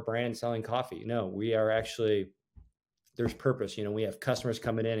we're a brand selling coffee. No, we are actually, there's purpose. We have customers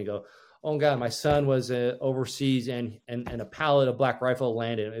coming in and go, "Oh God, my son was overseas and a pallet of Black Rifle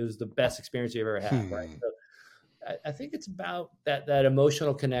landed. It was the best experience you've ever had." Right. So I think it's about that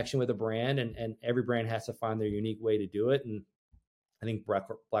emotional connection with a brand, and every brand has to find their unique way to do it. And I think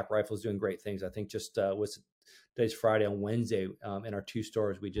Black Rifle is doing great things. I think just today's Friday, on Wednesday, in our 2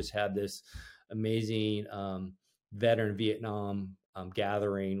 stores, we just had this amazing veteran Vietnam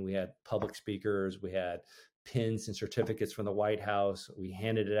gathering. We had public speakers, we had pins and certificates from the White House. We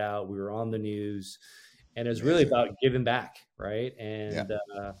handed it out. We were on the news, and it was really about giving back, right? And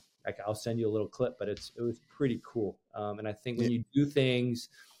I'll send you a little clip, but it was pretty cool. And I think when you do things,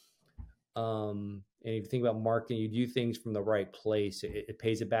 and if you think about marketing, you do things from the right place, it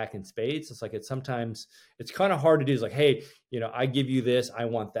pays it back in spades. It's like, sometimes it's kind of hard to do. It's like, "Hey, I give you this, I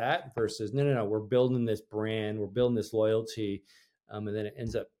want that," versus no, we're building this brand, we're building this loyalty. And then it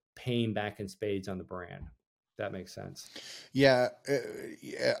ends up paying back in spades on the brand. If that makes sense. Yeah,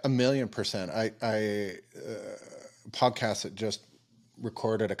 1,000,000%. I podcast that just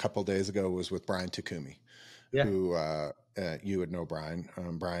recorded a couple days ago was with Brian Takumi, who you would know Brian.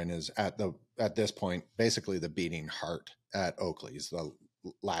 Brian is at this point basically the beating heart at Oakley. He's the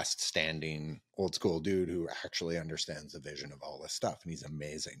last standing old school dude who actually understands the vision of all this stuff, and he's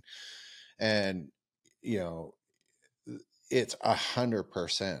amazing. And it's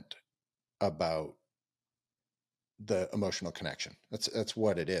 100% about the emotional connection. That's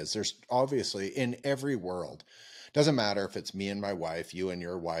what it is. There's obviously in every world, doesn't matter if it's me and my wife, you and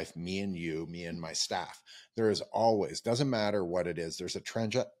your wife, me and you, me and my staff. There is always, doesn't matter what it is, there's a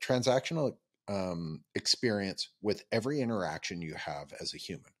transactional experience with every interaction you have as a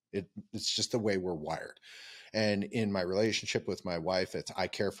human. It's just the way we're wired. And in my relationship with my wife, it's I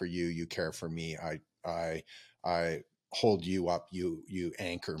care for you, you care for me. I hold you up, you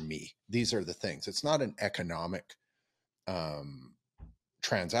anchor me. These are the things. It's not an economic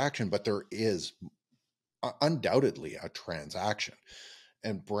transaction, but there is undoubtedly a transaction.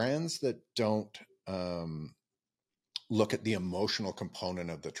 And brands that don't look at the emotional component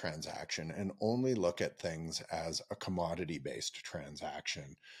of the transaction and only look at things as a commodity-based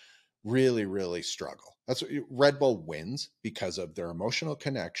transaction really, really struggle. That's what Red Bull wins, because of their emotional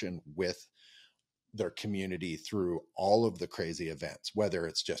connection with their community through all of the crazy events, whether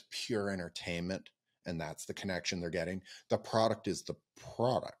it's just pure entertainment and that's the connection they're getting. The product is the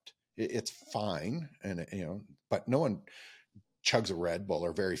product. It's fine. And, but no one chugs a Red Bull,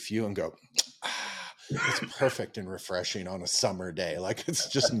 or very few, and go, it's perfect and refreshing on a summer day. Like, it's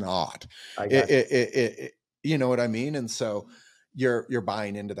just not. You know what I mean? And so you're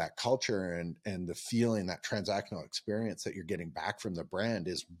buying into that culture, and the feeling, that transactional experience that you're getting back from the brand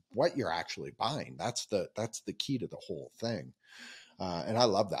is what you're actually buying. That's the key to the whole thing. And I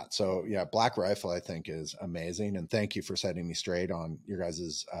love that. So yeah, Black Rifle, I think, is amazing. And thank you for setting me straight on your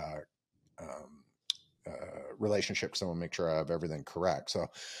guys's relationship. So I want to make sure I have everything correct. So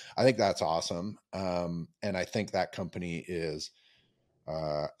I think that's awesome. And I think that company is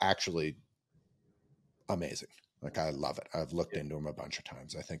actually amazing. Like, I love it. I've looked into them a bunch of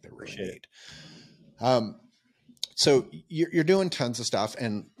times. I think they're really neat. So you're doing tons of stuff,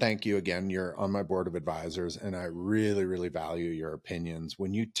 and thank you again. You're on my board of advisors, and I really, really value your opinions.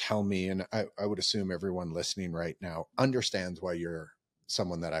 When you tell me, and I would assume everyone listening right now understands why you're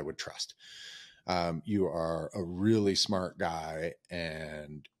someone that I would trust. You are a really smart guy,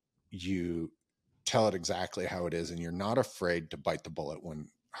 and you tell it exactly how it is, and you're not afraid to bite the bullet when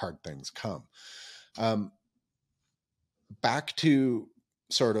hard things come. Back to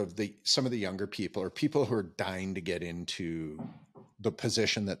sort of some of the younger people, or people who are dying to get into the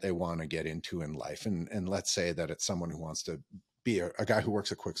position that they want to get into in life. And let's say that it's someone who wants to be a guy who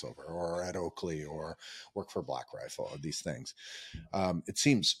works at Quicksilver or at Oakley or work for Black Rifle, or these things. It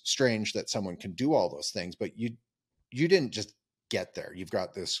seems strange that someone can do all those things, but you didn't just get there. You've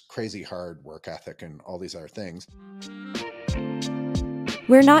got this crazy hard work ethic and all these other things.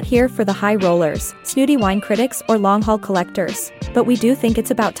 We're not here for the high rollers, snooty wine critics, or long-haul collectors, but we do think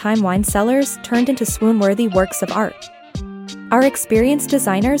it's about time wine cellars turned into swoon-worthy works of art. Our experienced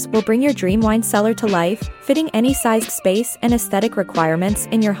designers will bring your dream wine cellar to life, fitting any sized space and aesthetic requirements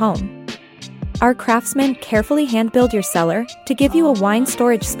in your home. Our craftsmen carefully hand-build your cellar to give you a wine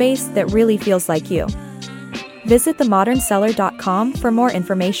storage space that really feels like you. Visit themoderncellar.com for more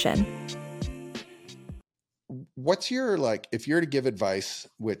information. What's your, like, if you're to give advice,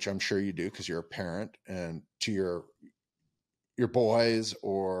 which I'm sure you do because you're a parent, and to your boys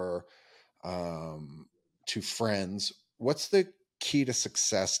or to friends, what's the key to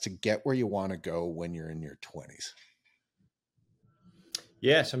success to get where you want to go when you're in your 20s?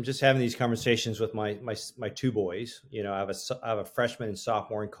 Yes, I'm just having these conversations with my two boys. I have a freshman and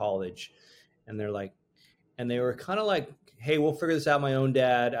sophomore in college, and they were kind of like, hey, we'll figure this out my own,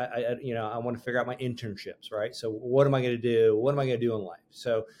 Dad. I want to figure out my internships, right? So what am I going to do? What am I going to do in life?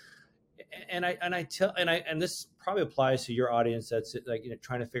 So, and this probably applies to your audience that's like,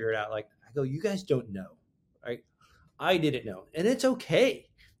 trying to figure it out. Like, I go, you guys don't know, right? I didn't know, and it's okay.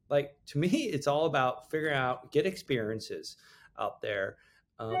 Like, to me, it's all about figuring out, get experiences out there.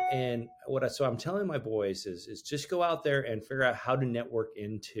 And so I'm telling my boys is just go out there and figure out how to network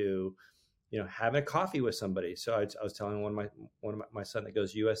into, having a coffee with somebody. So I was telling one of my son that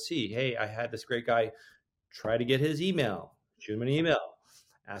goes to USC, hey, I had this great guy, try to get his email, shoot him an email,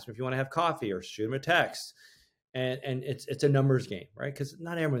 ask him if you want to have coffee, or shoot him a text. And it's a numbers game, right? Because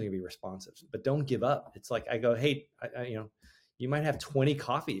not everyone's gonna be responsive, but don't give up. It's like, I go, hey, you might have 20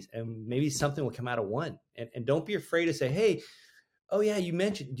 coffees and maybe something will come out of one. And don't be afraid to say, hey, oh yeah, you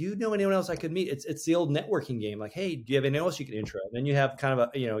mentioned, do you know anyone else I could meet? It's the old networking game. Like, hey, do you have anyone else you can intro? And then you have kind of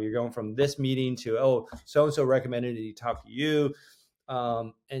you're going from this meeting to, oh, so-and-so recommended to talk to you.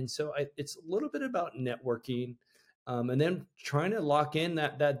 And so it's a little bit about networking, and then trying to lock in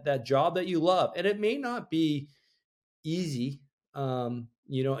that job that you love. And it may not be easy, and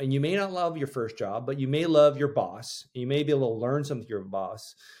you may not love your first job, but you may love your boss. You may be able to learn something from your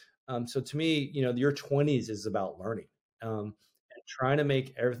boss. So to me, your 20s is about learning. And trying to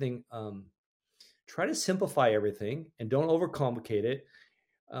make everything, try to simplify everything and don't overcomplicate it.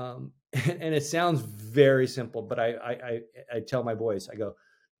 And it sounds very simple, but I tell my boys, I go,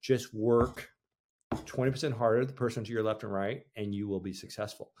 just work 20% harder than the person to your left and right, and you will be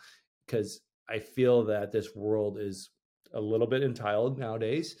successful. Because I feel that this world is a little bit entitled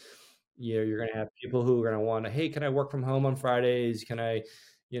nowadays. You're going to have people who are going to want to, hey, can I work from home on Fridays? Can I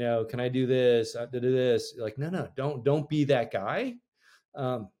do this? Do this? Like, no, don't be that guy.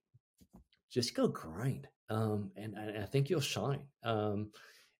 Just go grind. And I think you'll shine.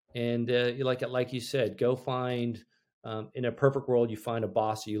 And like you said, go find, in a perfect world, you find a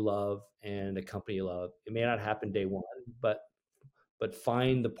boss you love and a company you love. It may not happen day one, but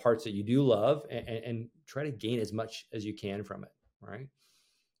find the parts that you do love, and try to gain as much as you can from it. Right.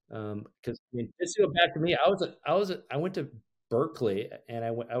 Because just to go back to me, I went to Berkeley, and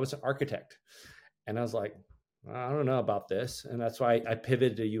I was an architect, and I was like, I don't know about this. And that's why I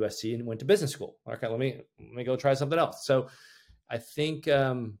pivoted to USC and went to business school. Okay, let me go try something else. So I think,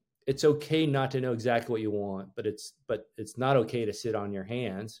 it's okay not to know exactly what you want, but it's not okay to sit on your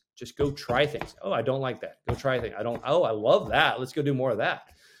hands. Just go try things. Oh, I don't like that. Go try things. I love that. Let's go do more of that.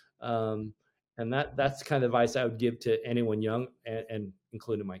 And that's kind of advice I would give to anyone young, and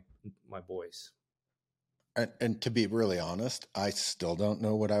including my boys. And to be really honest, I still don't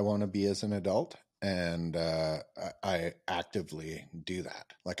know what I want to be as an adult. And I actively do that.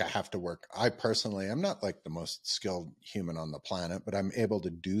 Like, I have to work. I personally, I'm not like the most skilled human on the planet, but I'm able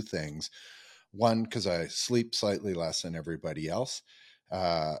to do things. One, because I sleep slightly less than everybody else.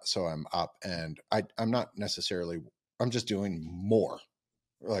 So I'm up, and I'm not necessarily, I'm just doing more,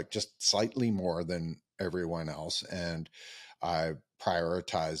 like just slightly more than everyone else. And I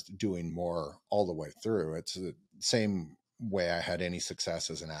prioritized doing more all the way through. It's the same way I had any success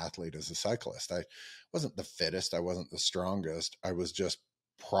as an athlete, as a cyclist. I wasn't the fittest. I wasn't the strongest. I was just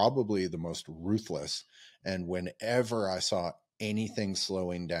probably the most ruthless. And whenever I saw anything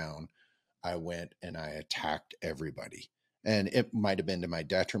slowing down, I went and I attacked everybody. And it might have been to my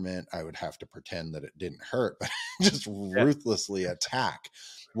detriment. I would have to pretend that it didn't hurt, but just ruthlessly attack.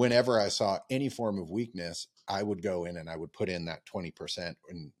 Whenever I saw any form of weakness, I would go in and I would put in that 20%,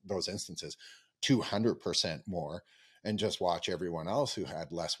 in those instances, 200% more, and just watch everyone else who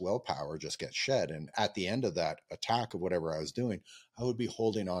had less willpower just get shed. And at the end of that attack of whatever I was doing, I would be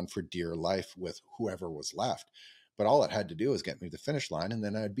holding on for dear life with whoever was left. But all it had to do was get me to the finish line, and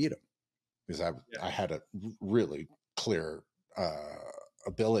then I'd beat him, because I had a really clear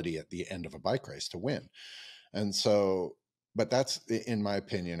ability at the end of a bike race to win. And so, but that's, in my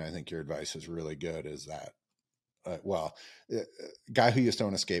opinion, I think your advice is really good, is that, guy who used to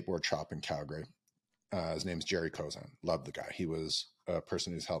own a skateboard shop in Calgary, his name's Jerry Kozan. Love the guy. He was a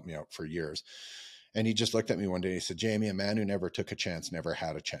person who's helped me out for years. And he just looked at me one day and he said, Jamie, a man who never took a chance never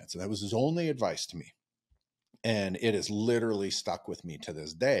had a chance. And that was his only advice to me. And it has literally stuck with me to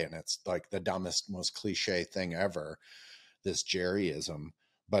this day. And it's like the dumbest, most cliche thing ever, this Jerryism,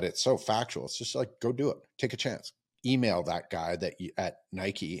 but it's so factual. It's just like, go do it. Take a chance. Email that guy at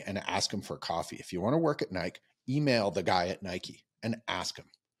Nike and ask him for coffee. If you want to work at Nike, email the guy at Nike and ask him.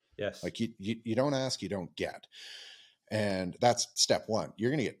 Yes. Like you don't ask, you don't get. And that's step one. You're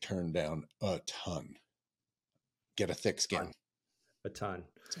going to get turned down a ton. Get a thick skin. A ton.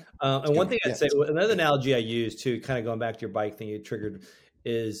 And one thing I'd say, another analogy I use too, kind of going back to your bike thing you triggered,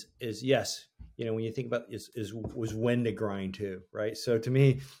 is yes, when you think about was when to grind too, right? So to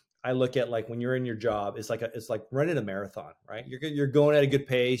me, I look at, like, when you're in your job, it's like running a marathon, right? You're going at a good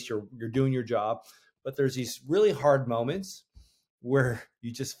pace, you're doing your job, but there's these really hard moments where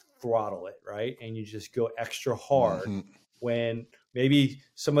you just throttle it, right? And you just go extra hard when maybe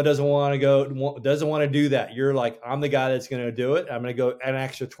someone doesn't want to do that. You're like, I'm the guy that's going to do it. I'm going to go an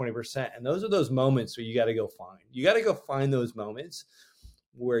extra 20%. And those are those moments where you got to go find those moments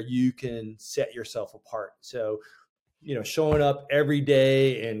where you can set yourself apart. So, showing up every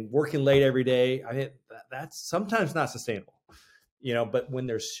day and working late every day, I mean, that's sometimes not sustainable, but when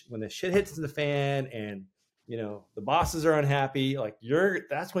the shit hits the fan and, the bosses are unhappy, like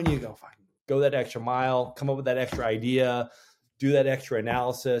that's when you go that extra mile, come up with that extra idea, do that extra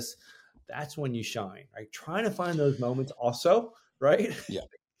analysis. That's when you shine, right? Trying to find those moments also, right? Yeah.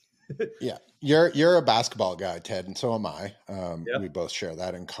 Yeah. You're a basketball guy, Ted, and so am I. We both share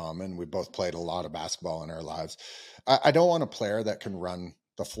that in common. We both played a lot of basketball in our lives. I don't want a player that can run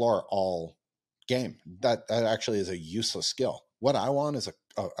the floor all game. That actually is a useless skill. What I want is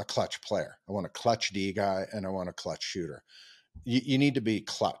a clutch player. I want a clutch D guy, and I want a clutch shooter. You need to be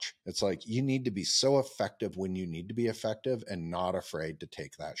clutch. It's like, you need to be so effective when you need to be effective and not afraid to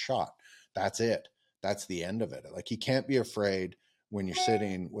take that shot. That's it. That's the end of it. Like, you can't be afraid when you're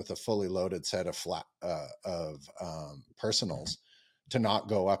sitting with a fully loaded set of personals to not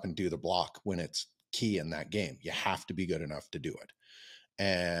go up and do the block when it's key in that game. You have to be good enough to do it.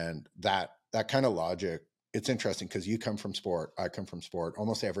 And that kind of logic, it's interesting because you come from sport, I come from sport.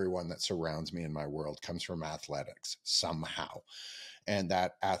 Almost everyone that surrounds me in my world comes from athletics somehow. And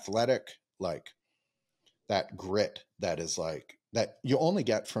that athletic, like that grit that is like that you only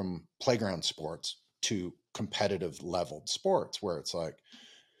get from playground sports to competitive leveled sports, where it's like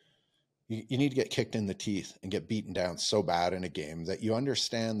you need to get kicked in the teeth and get beaten down so bad in a game that you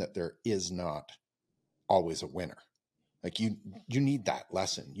understand that there is not always a winner. Like you need that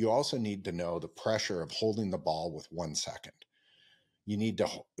lesson. You also need to know the pressure of holding the ball with 1 second. You need to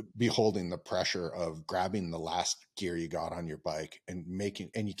be holding the pressure of grabbing the last gear you got on your bike and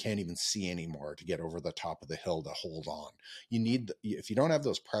you can't even see anymore to get over the top of the hill to hold on. If you don't have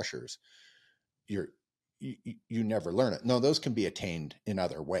those pressures, you never learn it. No, those can be attained in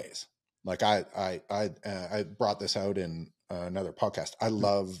other ways. Like I brought this out in another podcast. I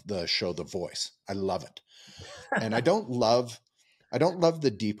love the show The Voice. I love it. And I don't love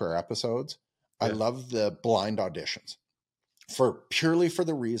the deeper episodes. Yeah. I love the blind auditions purely for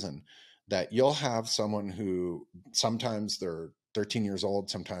the reason that you'll have someone who sometimes they're 13 years old,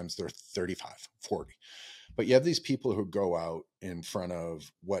 sometimes they're 35, 40. But you have these people who go out in front of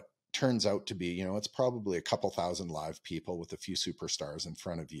what turns out to be, it's probably a couple thousand live people with a few superstars in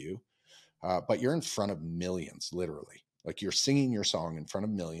front of you. But you're in front of millions, literally. Like you're singing your song in front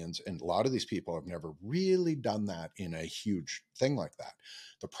of millions. And a lot of these people have never really done that in a huge thing like that.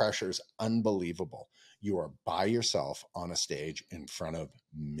 The pressure is unbelievable. You are by yourself on a stage in front of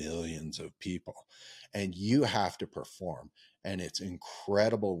millions of people and you have to perform. And it's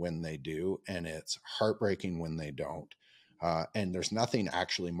incredible when they do. And it's heartbreaking when they don't. And there's nothing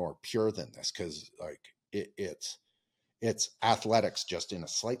actually more pure than this, because like it's athletics just in a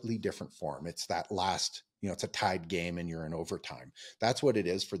slightly different form. It's that last, it's a tied game and you're in overtime. That's what it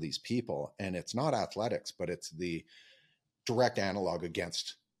is for these people. And it's not athletics, but it's the direct analog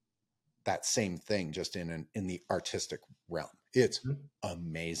against that same thing, just in the artistic realm. It's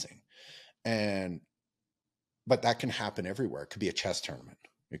amazing. But that can happen everywhere. It could be a chess tournament.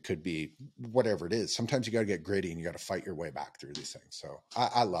 It could be whatever it is. Sometimes you got to get gritty and you got to fight your way back through these things. So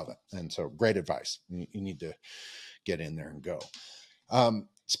I love it. And so great advice. You need to get in there and go.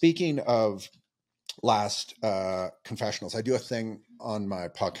 Speaking of last confessionals, I do a thing on my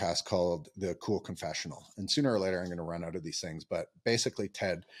podcast called the Cool Confessional. And sooner or later, I'm going to run out of these things. But basically,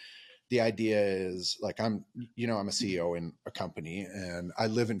 Ted, the idea is like I'm a CEO in a company and I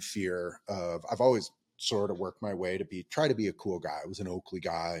live in fear of, I've always sort of worked my way to try to be a cool guy. I was an Oakley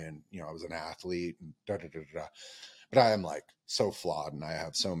guy and, I was an athlete and but I am like so flawed and I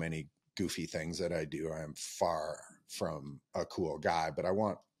have so many goofy things that I do. I am far from a cool guy, but I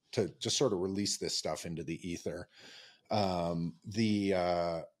want to just sort of release this stuff into the ether.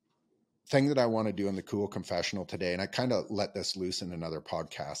 The thing that I want to do in the Cool Confessional today, and I kind of let this loose in another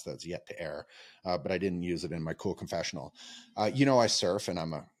podcast that's yet to air, but I didn't use it in my Cool Confessional. I surf and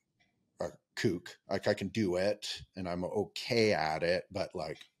I'm a kook. Like I can do it and I'm okay at it, but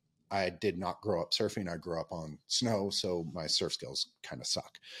like I did not grow up surfing. I grew up on snow, so my surf skills kind of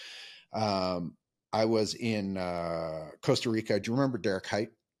suck. I was in Costa Rica. Do you remember Derek Height,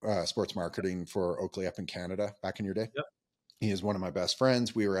 sports marketing for Oakley up in Canada back in your day? Yep. He is one of my best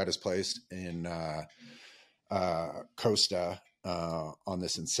friends. We were at his place in Costa on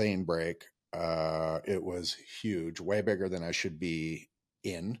this insane break. It was huge, way bigger than I should be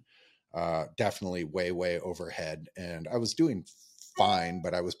in. Definitely way, way overhead. And I was doing fine,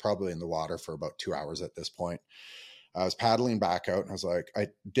 but I was probably in the water for about 2 hours at this point. I was paddling back out and I was like, I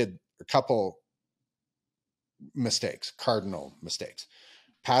did a couple mistakes, cardinal mistakes.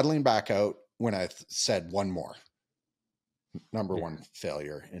 Paddling back out when I said one more. Number one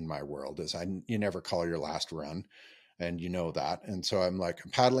failure in my world is you never call your last run, and you know that. And so I'm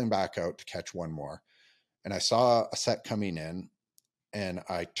paddling back out to catch one more. And I saw a set coming in and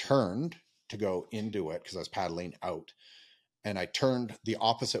I turned to go into it because I was paddling out. And I turned the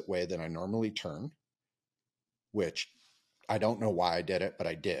opposite way than I normally turn, which I don't know why I did it, but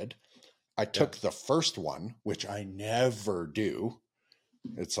I did. I took the first one, which I never do.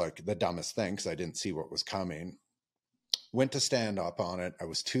 It's like the dumbest thing because I didn't see what was coming. Went to stand up on it. I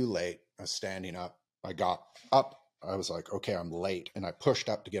was too late. I was standing up. I got up. I was like, okay, I'm late. And I pushed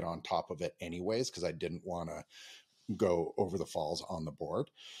up to get on top of it anyways because I didn't want to go over the falls on the board.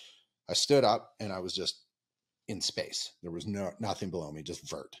 I stood up and I was just in space. There was nothing below me, just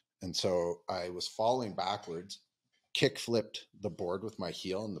vert. And so I was falling backwards, kick flipped the board with my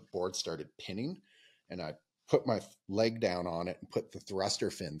heel and the board started pinning. And I put my leg down on it and put the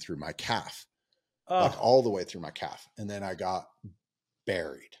thruster fin through my calf, like Oh, all the way through my calf. And then I got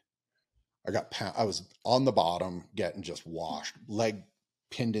buried. I was on the bottom getting just washed, leg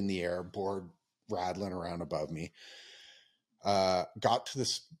pinned in the air, board rattling around above me. I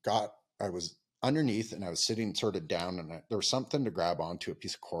was underneath and I was sitting sort of down, and there was something to grab onto, a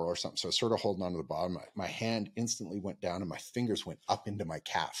piece of coral or something. So I was sort of holding onto the bottom. My hand instantly went down and my fingers went up into my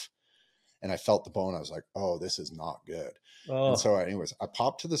calf, and I felt the bone. I was like, oh, this is not good. oh, And so anyways, I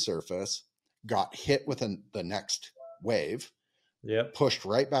popped to the surface, got hit with the next wave, yep. pushed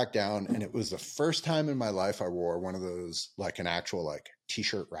right back down. And it was the first time in my life I wore one of those, like an actual like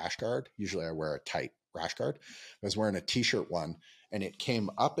t-shirt rash guard. Usually I wear a tight rash guard. I was wearing a t-shirt one, and it came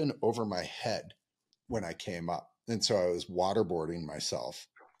up and over my head when I came up. And so I was waterboarding myself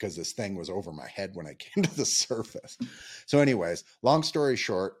because this thing was over my head when I came to the surface. So anyways, long story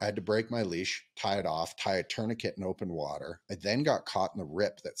short, I had to break my leash, tie it off, tie a tourniquet in open water. I then got caught in the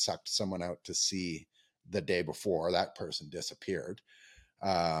rip that sucked someone out to sea the day before. That person disappeared.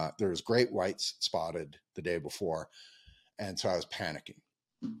 There was great whites spotted the day before. And so I was panicking.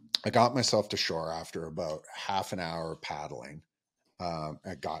 I got myself to shore after about half an hour of paddling.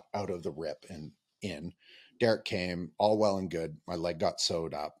 I got out of the rip and in. Derek came, all well and good. My leg got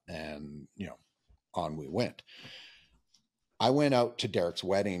sewed up, and on we went. I went out to Derek's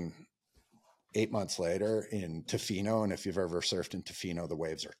wedding 8 months later in Tofino, and if you've ever surfed in Tofino, the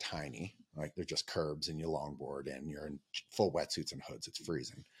waves are tiny, like they're just curbs, and you longboard, and you're in full wetsuits and hoods. It's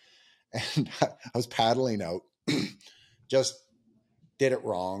freezing, and I was paddling out, just did it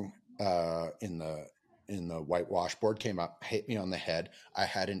wrong in the whitewash. Board came up, hit me on the head. I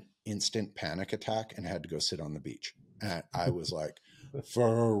had an instant panic attack and had to go sit on the beach. And I was like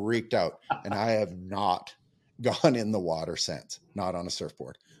freaked out. And I have not gone in the water since, not on a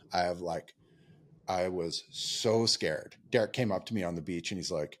surfboard. I was so scared. Derek came up to me on the beach and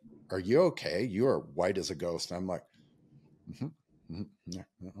he's like, "Are you okay? You are white as a ghost." And I'm like, yeah,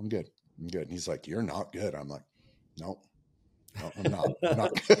 I'm good. I'm good. And he's like, "You're not good." I'm like, "Nope. No, I'm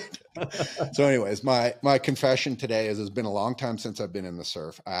not good." So anyways, my confession today is it's been a long time since I've been in the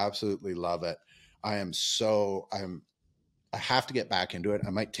surf. I absolutely love it. I have to get back into it.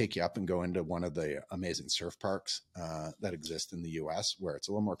 I might take you up and go into one of the amazing surf parks that exist in the US where it's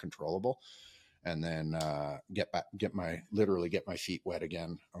a little more controllable, and then get my feet wet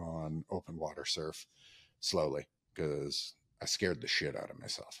again on open water surf slowly, because I scared the shit out of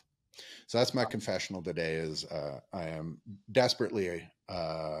myself. So that's my confessional today is I am desperately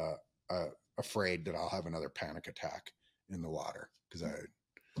afraid that I'll have another panic attack in the water, because I've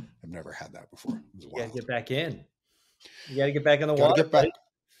never had that before. It was You got wild. to get back in. You got to get back in the Gotta water. get back.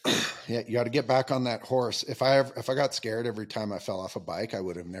 Yeah, you got to get back on that horse. If I got scared every time I fell off a bike, I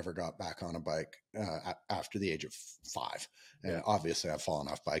would have never got back on a bike after the age of 5. And obviously, I've fallen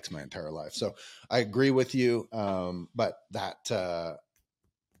off bikes my entire life. So I agree with you, but that's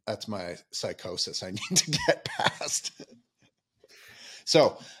my psychosis I need to get past.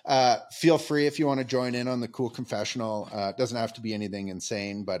 So feel free if you want to join in on the cool confessional. It doesn't have to be anything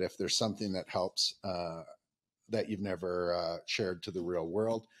insane, but if there's something that helps that you've never shared to the real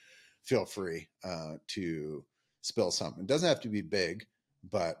world, feel free to spill something. It doesn't have to be big,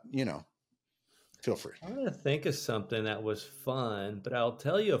 but feel free. I'm going to think of something that was fun, but I'll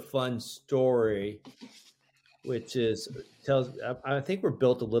tell you a fun story, which I think we're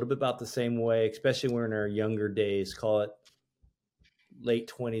built a little bit about the same way, especially when we're in our younger days, call it late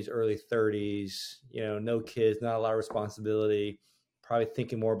 20s, early 30s, no kids, not a lot of responsibility, probably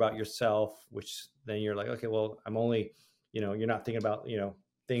thinking more about yourself, which then you're like, okay, well, I'm only, you're not thinking about,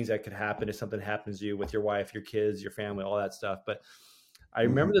 things that could happen if something happens to you with your wife, your kids, your family, all that stuff. But I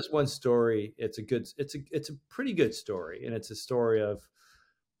remember this one story. It's a pretty good story. And it's a story of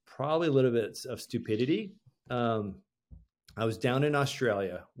probably a little bit of stupidity. I was down in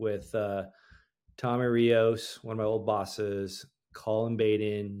Australia with Tommy Rios, one of my old bosses, Colin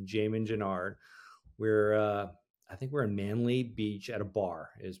Baden, Jamin Gennard. I think we're in Manly Beach at a bar.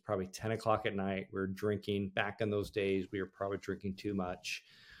 It was probably 10 o'clock at night. We were drinking. Back in those days, we were probably drinking too much.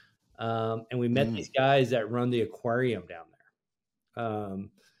 And we met these guys that run the aquarium down there.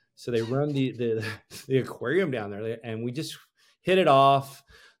 So they run the aquarium down there, and we just hit it off.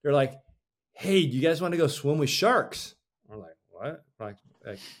 They're like, "Hey, do you guys want to go swim with sharks?" We're like, "What?" Like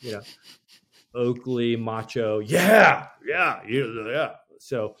Oakley, macho. Yeah.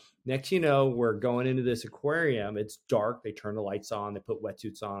 So next, we're going into this aquarium. It's dark. They turn the lights on. They put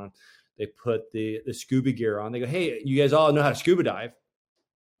wetsuits on. They put the scuba gear on. They go, "Hey, you guys all know how to scuba dive?"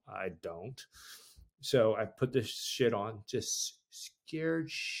 I don't. So I put this shit on, just scared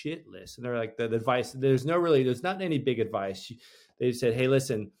shitless. And they're like, the advice, there's not any big advice. They said, hey,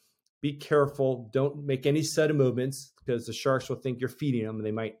 listen, be careful. Don't make any sudden movements because the sharks will think you're feeding them and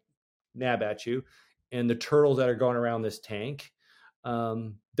they might nab at you. And the turtles that are going around this tank,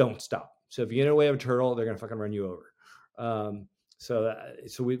 don't stop. So if you get in the way of a turtle, they're going to fucking run you over.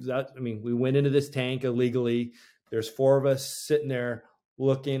 We went into this tank illegally. There's 4 of us sitting there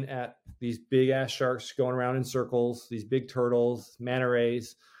looking at these big ass sharks going around in circles, these big turtles, manta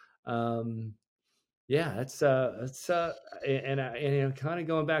rays. And kind of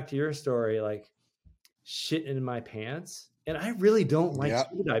going back to your story, like shitting in my pants. And I really don't like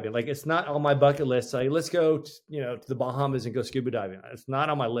scuba diving. Like, it's not on my bucket list. Like, let's go, to the Bahamas and go scuba diving. It's not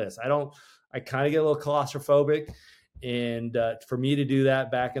on my list. I kind of get a little claustrophobic. And for me to do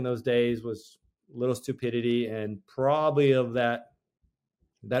that back in those days was a little stupidity, and probably of that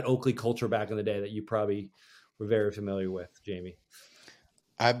Oakley culture back in the day that you probably were very familiar with, Jamie.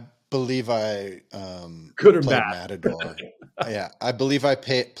 I believe I Good or played bad? Matador. Yeah, I believe I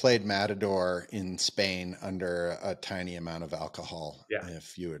played Matador in Spain under a tiny amount of alcohol. Yeah.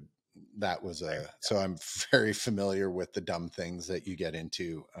 So I'm very familiar with the dumb things that you get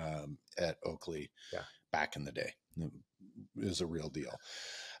into at Oakley back in the day. It was a real deal.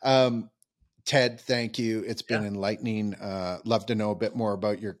 Ted, thank you. It's been enlightening. Love to know a bit more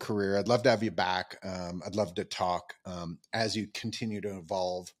about your career. I'd love to have you back. I'd love to talk as you continue to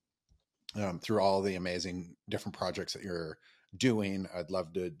evolve through all the amazing different projects that you're doing. I'd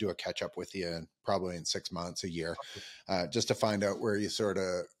love to do a catch up with you probably in 6 months, a year, just to find out where you sort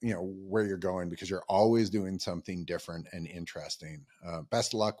of, where you're going, because you're always doing something different and interesting.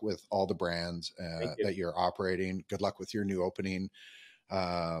 Best of luck with all the brands that you're operating. Good luck with your new opening.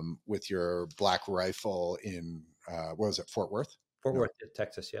 With your Black Rifle in, what was it, Fort Worth? Fort Worth,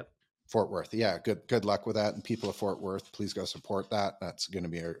 Texas, yep. Fort Worth, yeah. Good luck with that. And people of Fort Worth, please go support that. That's going to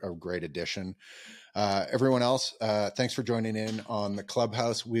be a great addition. Everyone else, thanks for joining in on the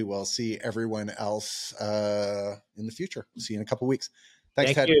Clubhouse. We will see everyone else in the future. See you in a couple of weeks.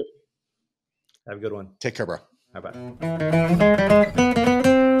 Thanks, Ted. Thank you. Have a good one. Take care, bro. Bye-bye.